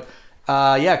about them. But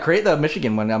create the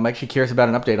Michigan one. I'm actually curious about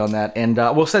an update on that, and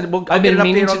I've been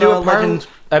meaning to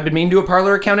do a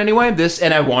Parler account anyway.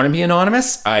 And I want to be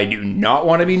anonymous. I do not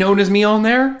want to be known as me on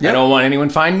there. Yep. I don't want anyone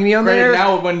finding me on there.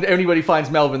 Now, when anybody finds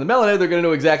Melvin the Melonhead, they're going to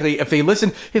know exactly if you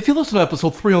listen to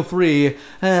episode 303.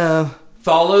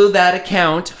 Follow that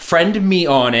account, friend me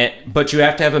on it, but you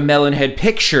have to have a Melonhead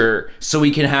picture so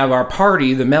we can have our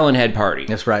party, the Melonhead party.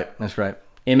 That's right.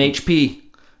 MHP.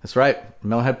 That's right.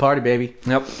 Melonhead party, baby.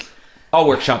 Yep. I'll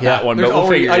workshop that one, but we'll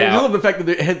figure it out. I love the fact that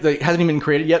it hasn't even been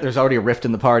created yet. There's already a rift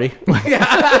in the party.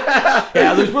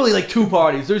 Yeah, there's really like two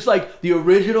parties. There's like the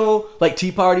original like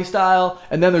Tea Party style,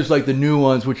 and then there's like the new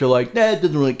ones, which are like, it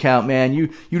doesn't really count, man. You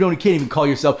can't even call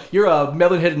yourself. You're a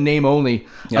Melonhead in name only.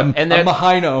 Yep. And then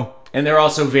Mahino. And they're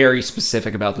also very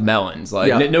specific about the melons,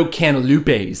 like no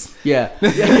cantaloupes. Yeah,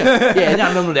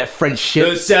 not none of that French shit.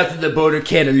 No south of the border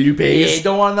cantaloupes. Yeah,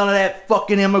 don't want none of that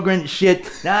fucking immigrant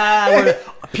shit. Nah, we're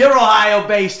pure Ohio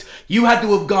based. You had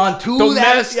to have gone to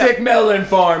domestic melon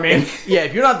farming. Yeah,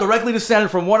 if you're not directly descended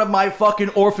from one of my fucking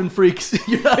orphan freaks,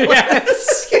 you're not.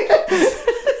 Yes.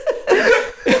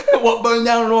 What burned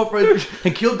down an orphanage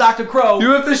and killed Dr. Crow. You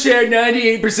have to share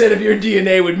 98% of your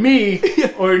DNA with me,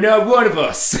 or not one of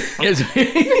us.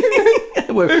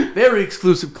 We're a very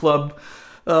exclusive club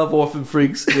of orphan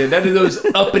freaks. Yeah, none of those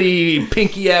uppity,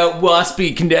 pinky out,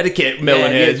 waspy Connecticut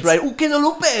melonheads. That's right. Oh,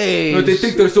 Cantaloupe. They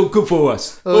think they're so good for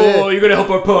us. You're going to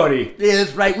help our party. Yeah,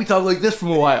 that's right. We talk like this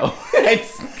from a while.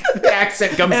 The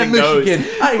accent comes and Michigan.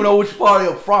 goes. I don't even know which part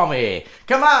I'm from here.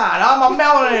 Come on, I'm a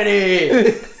melonhead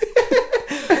here.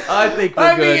 I think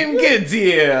we're good. I'm being good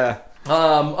here.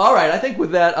 All right, I think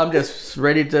with that, I'm just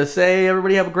ready to say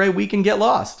everybody have a great week and get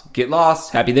lost. Get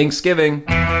lost. Happy Thanksgiving.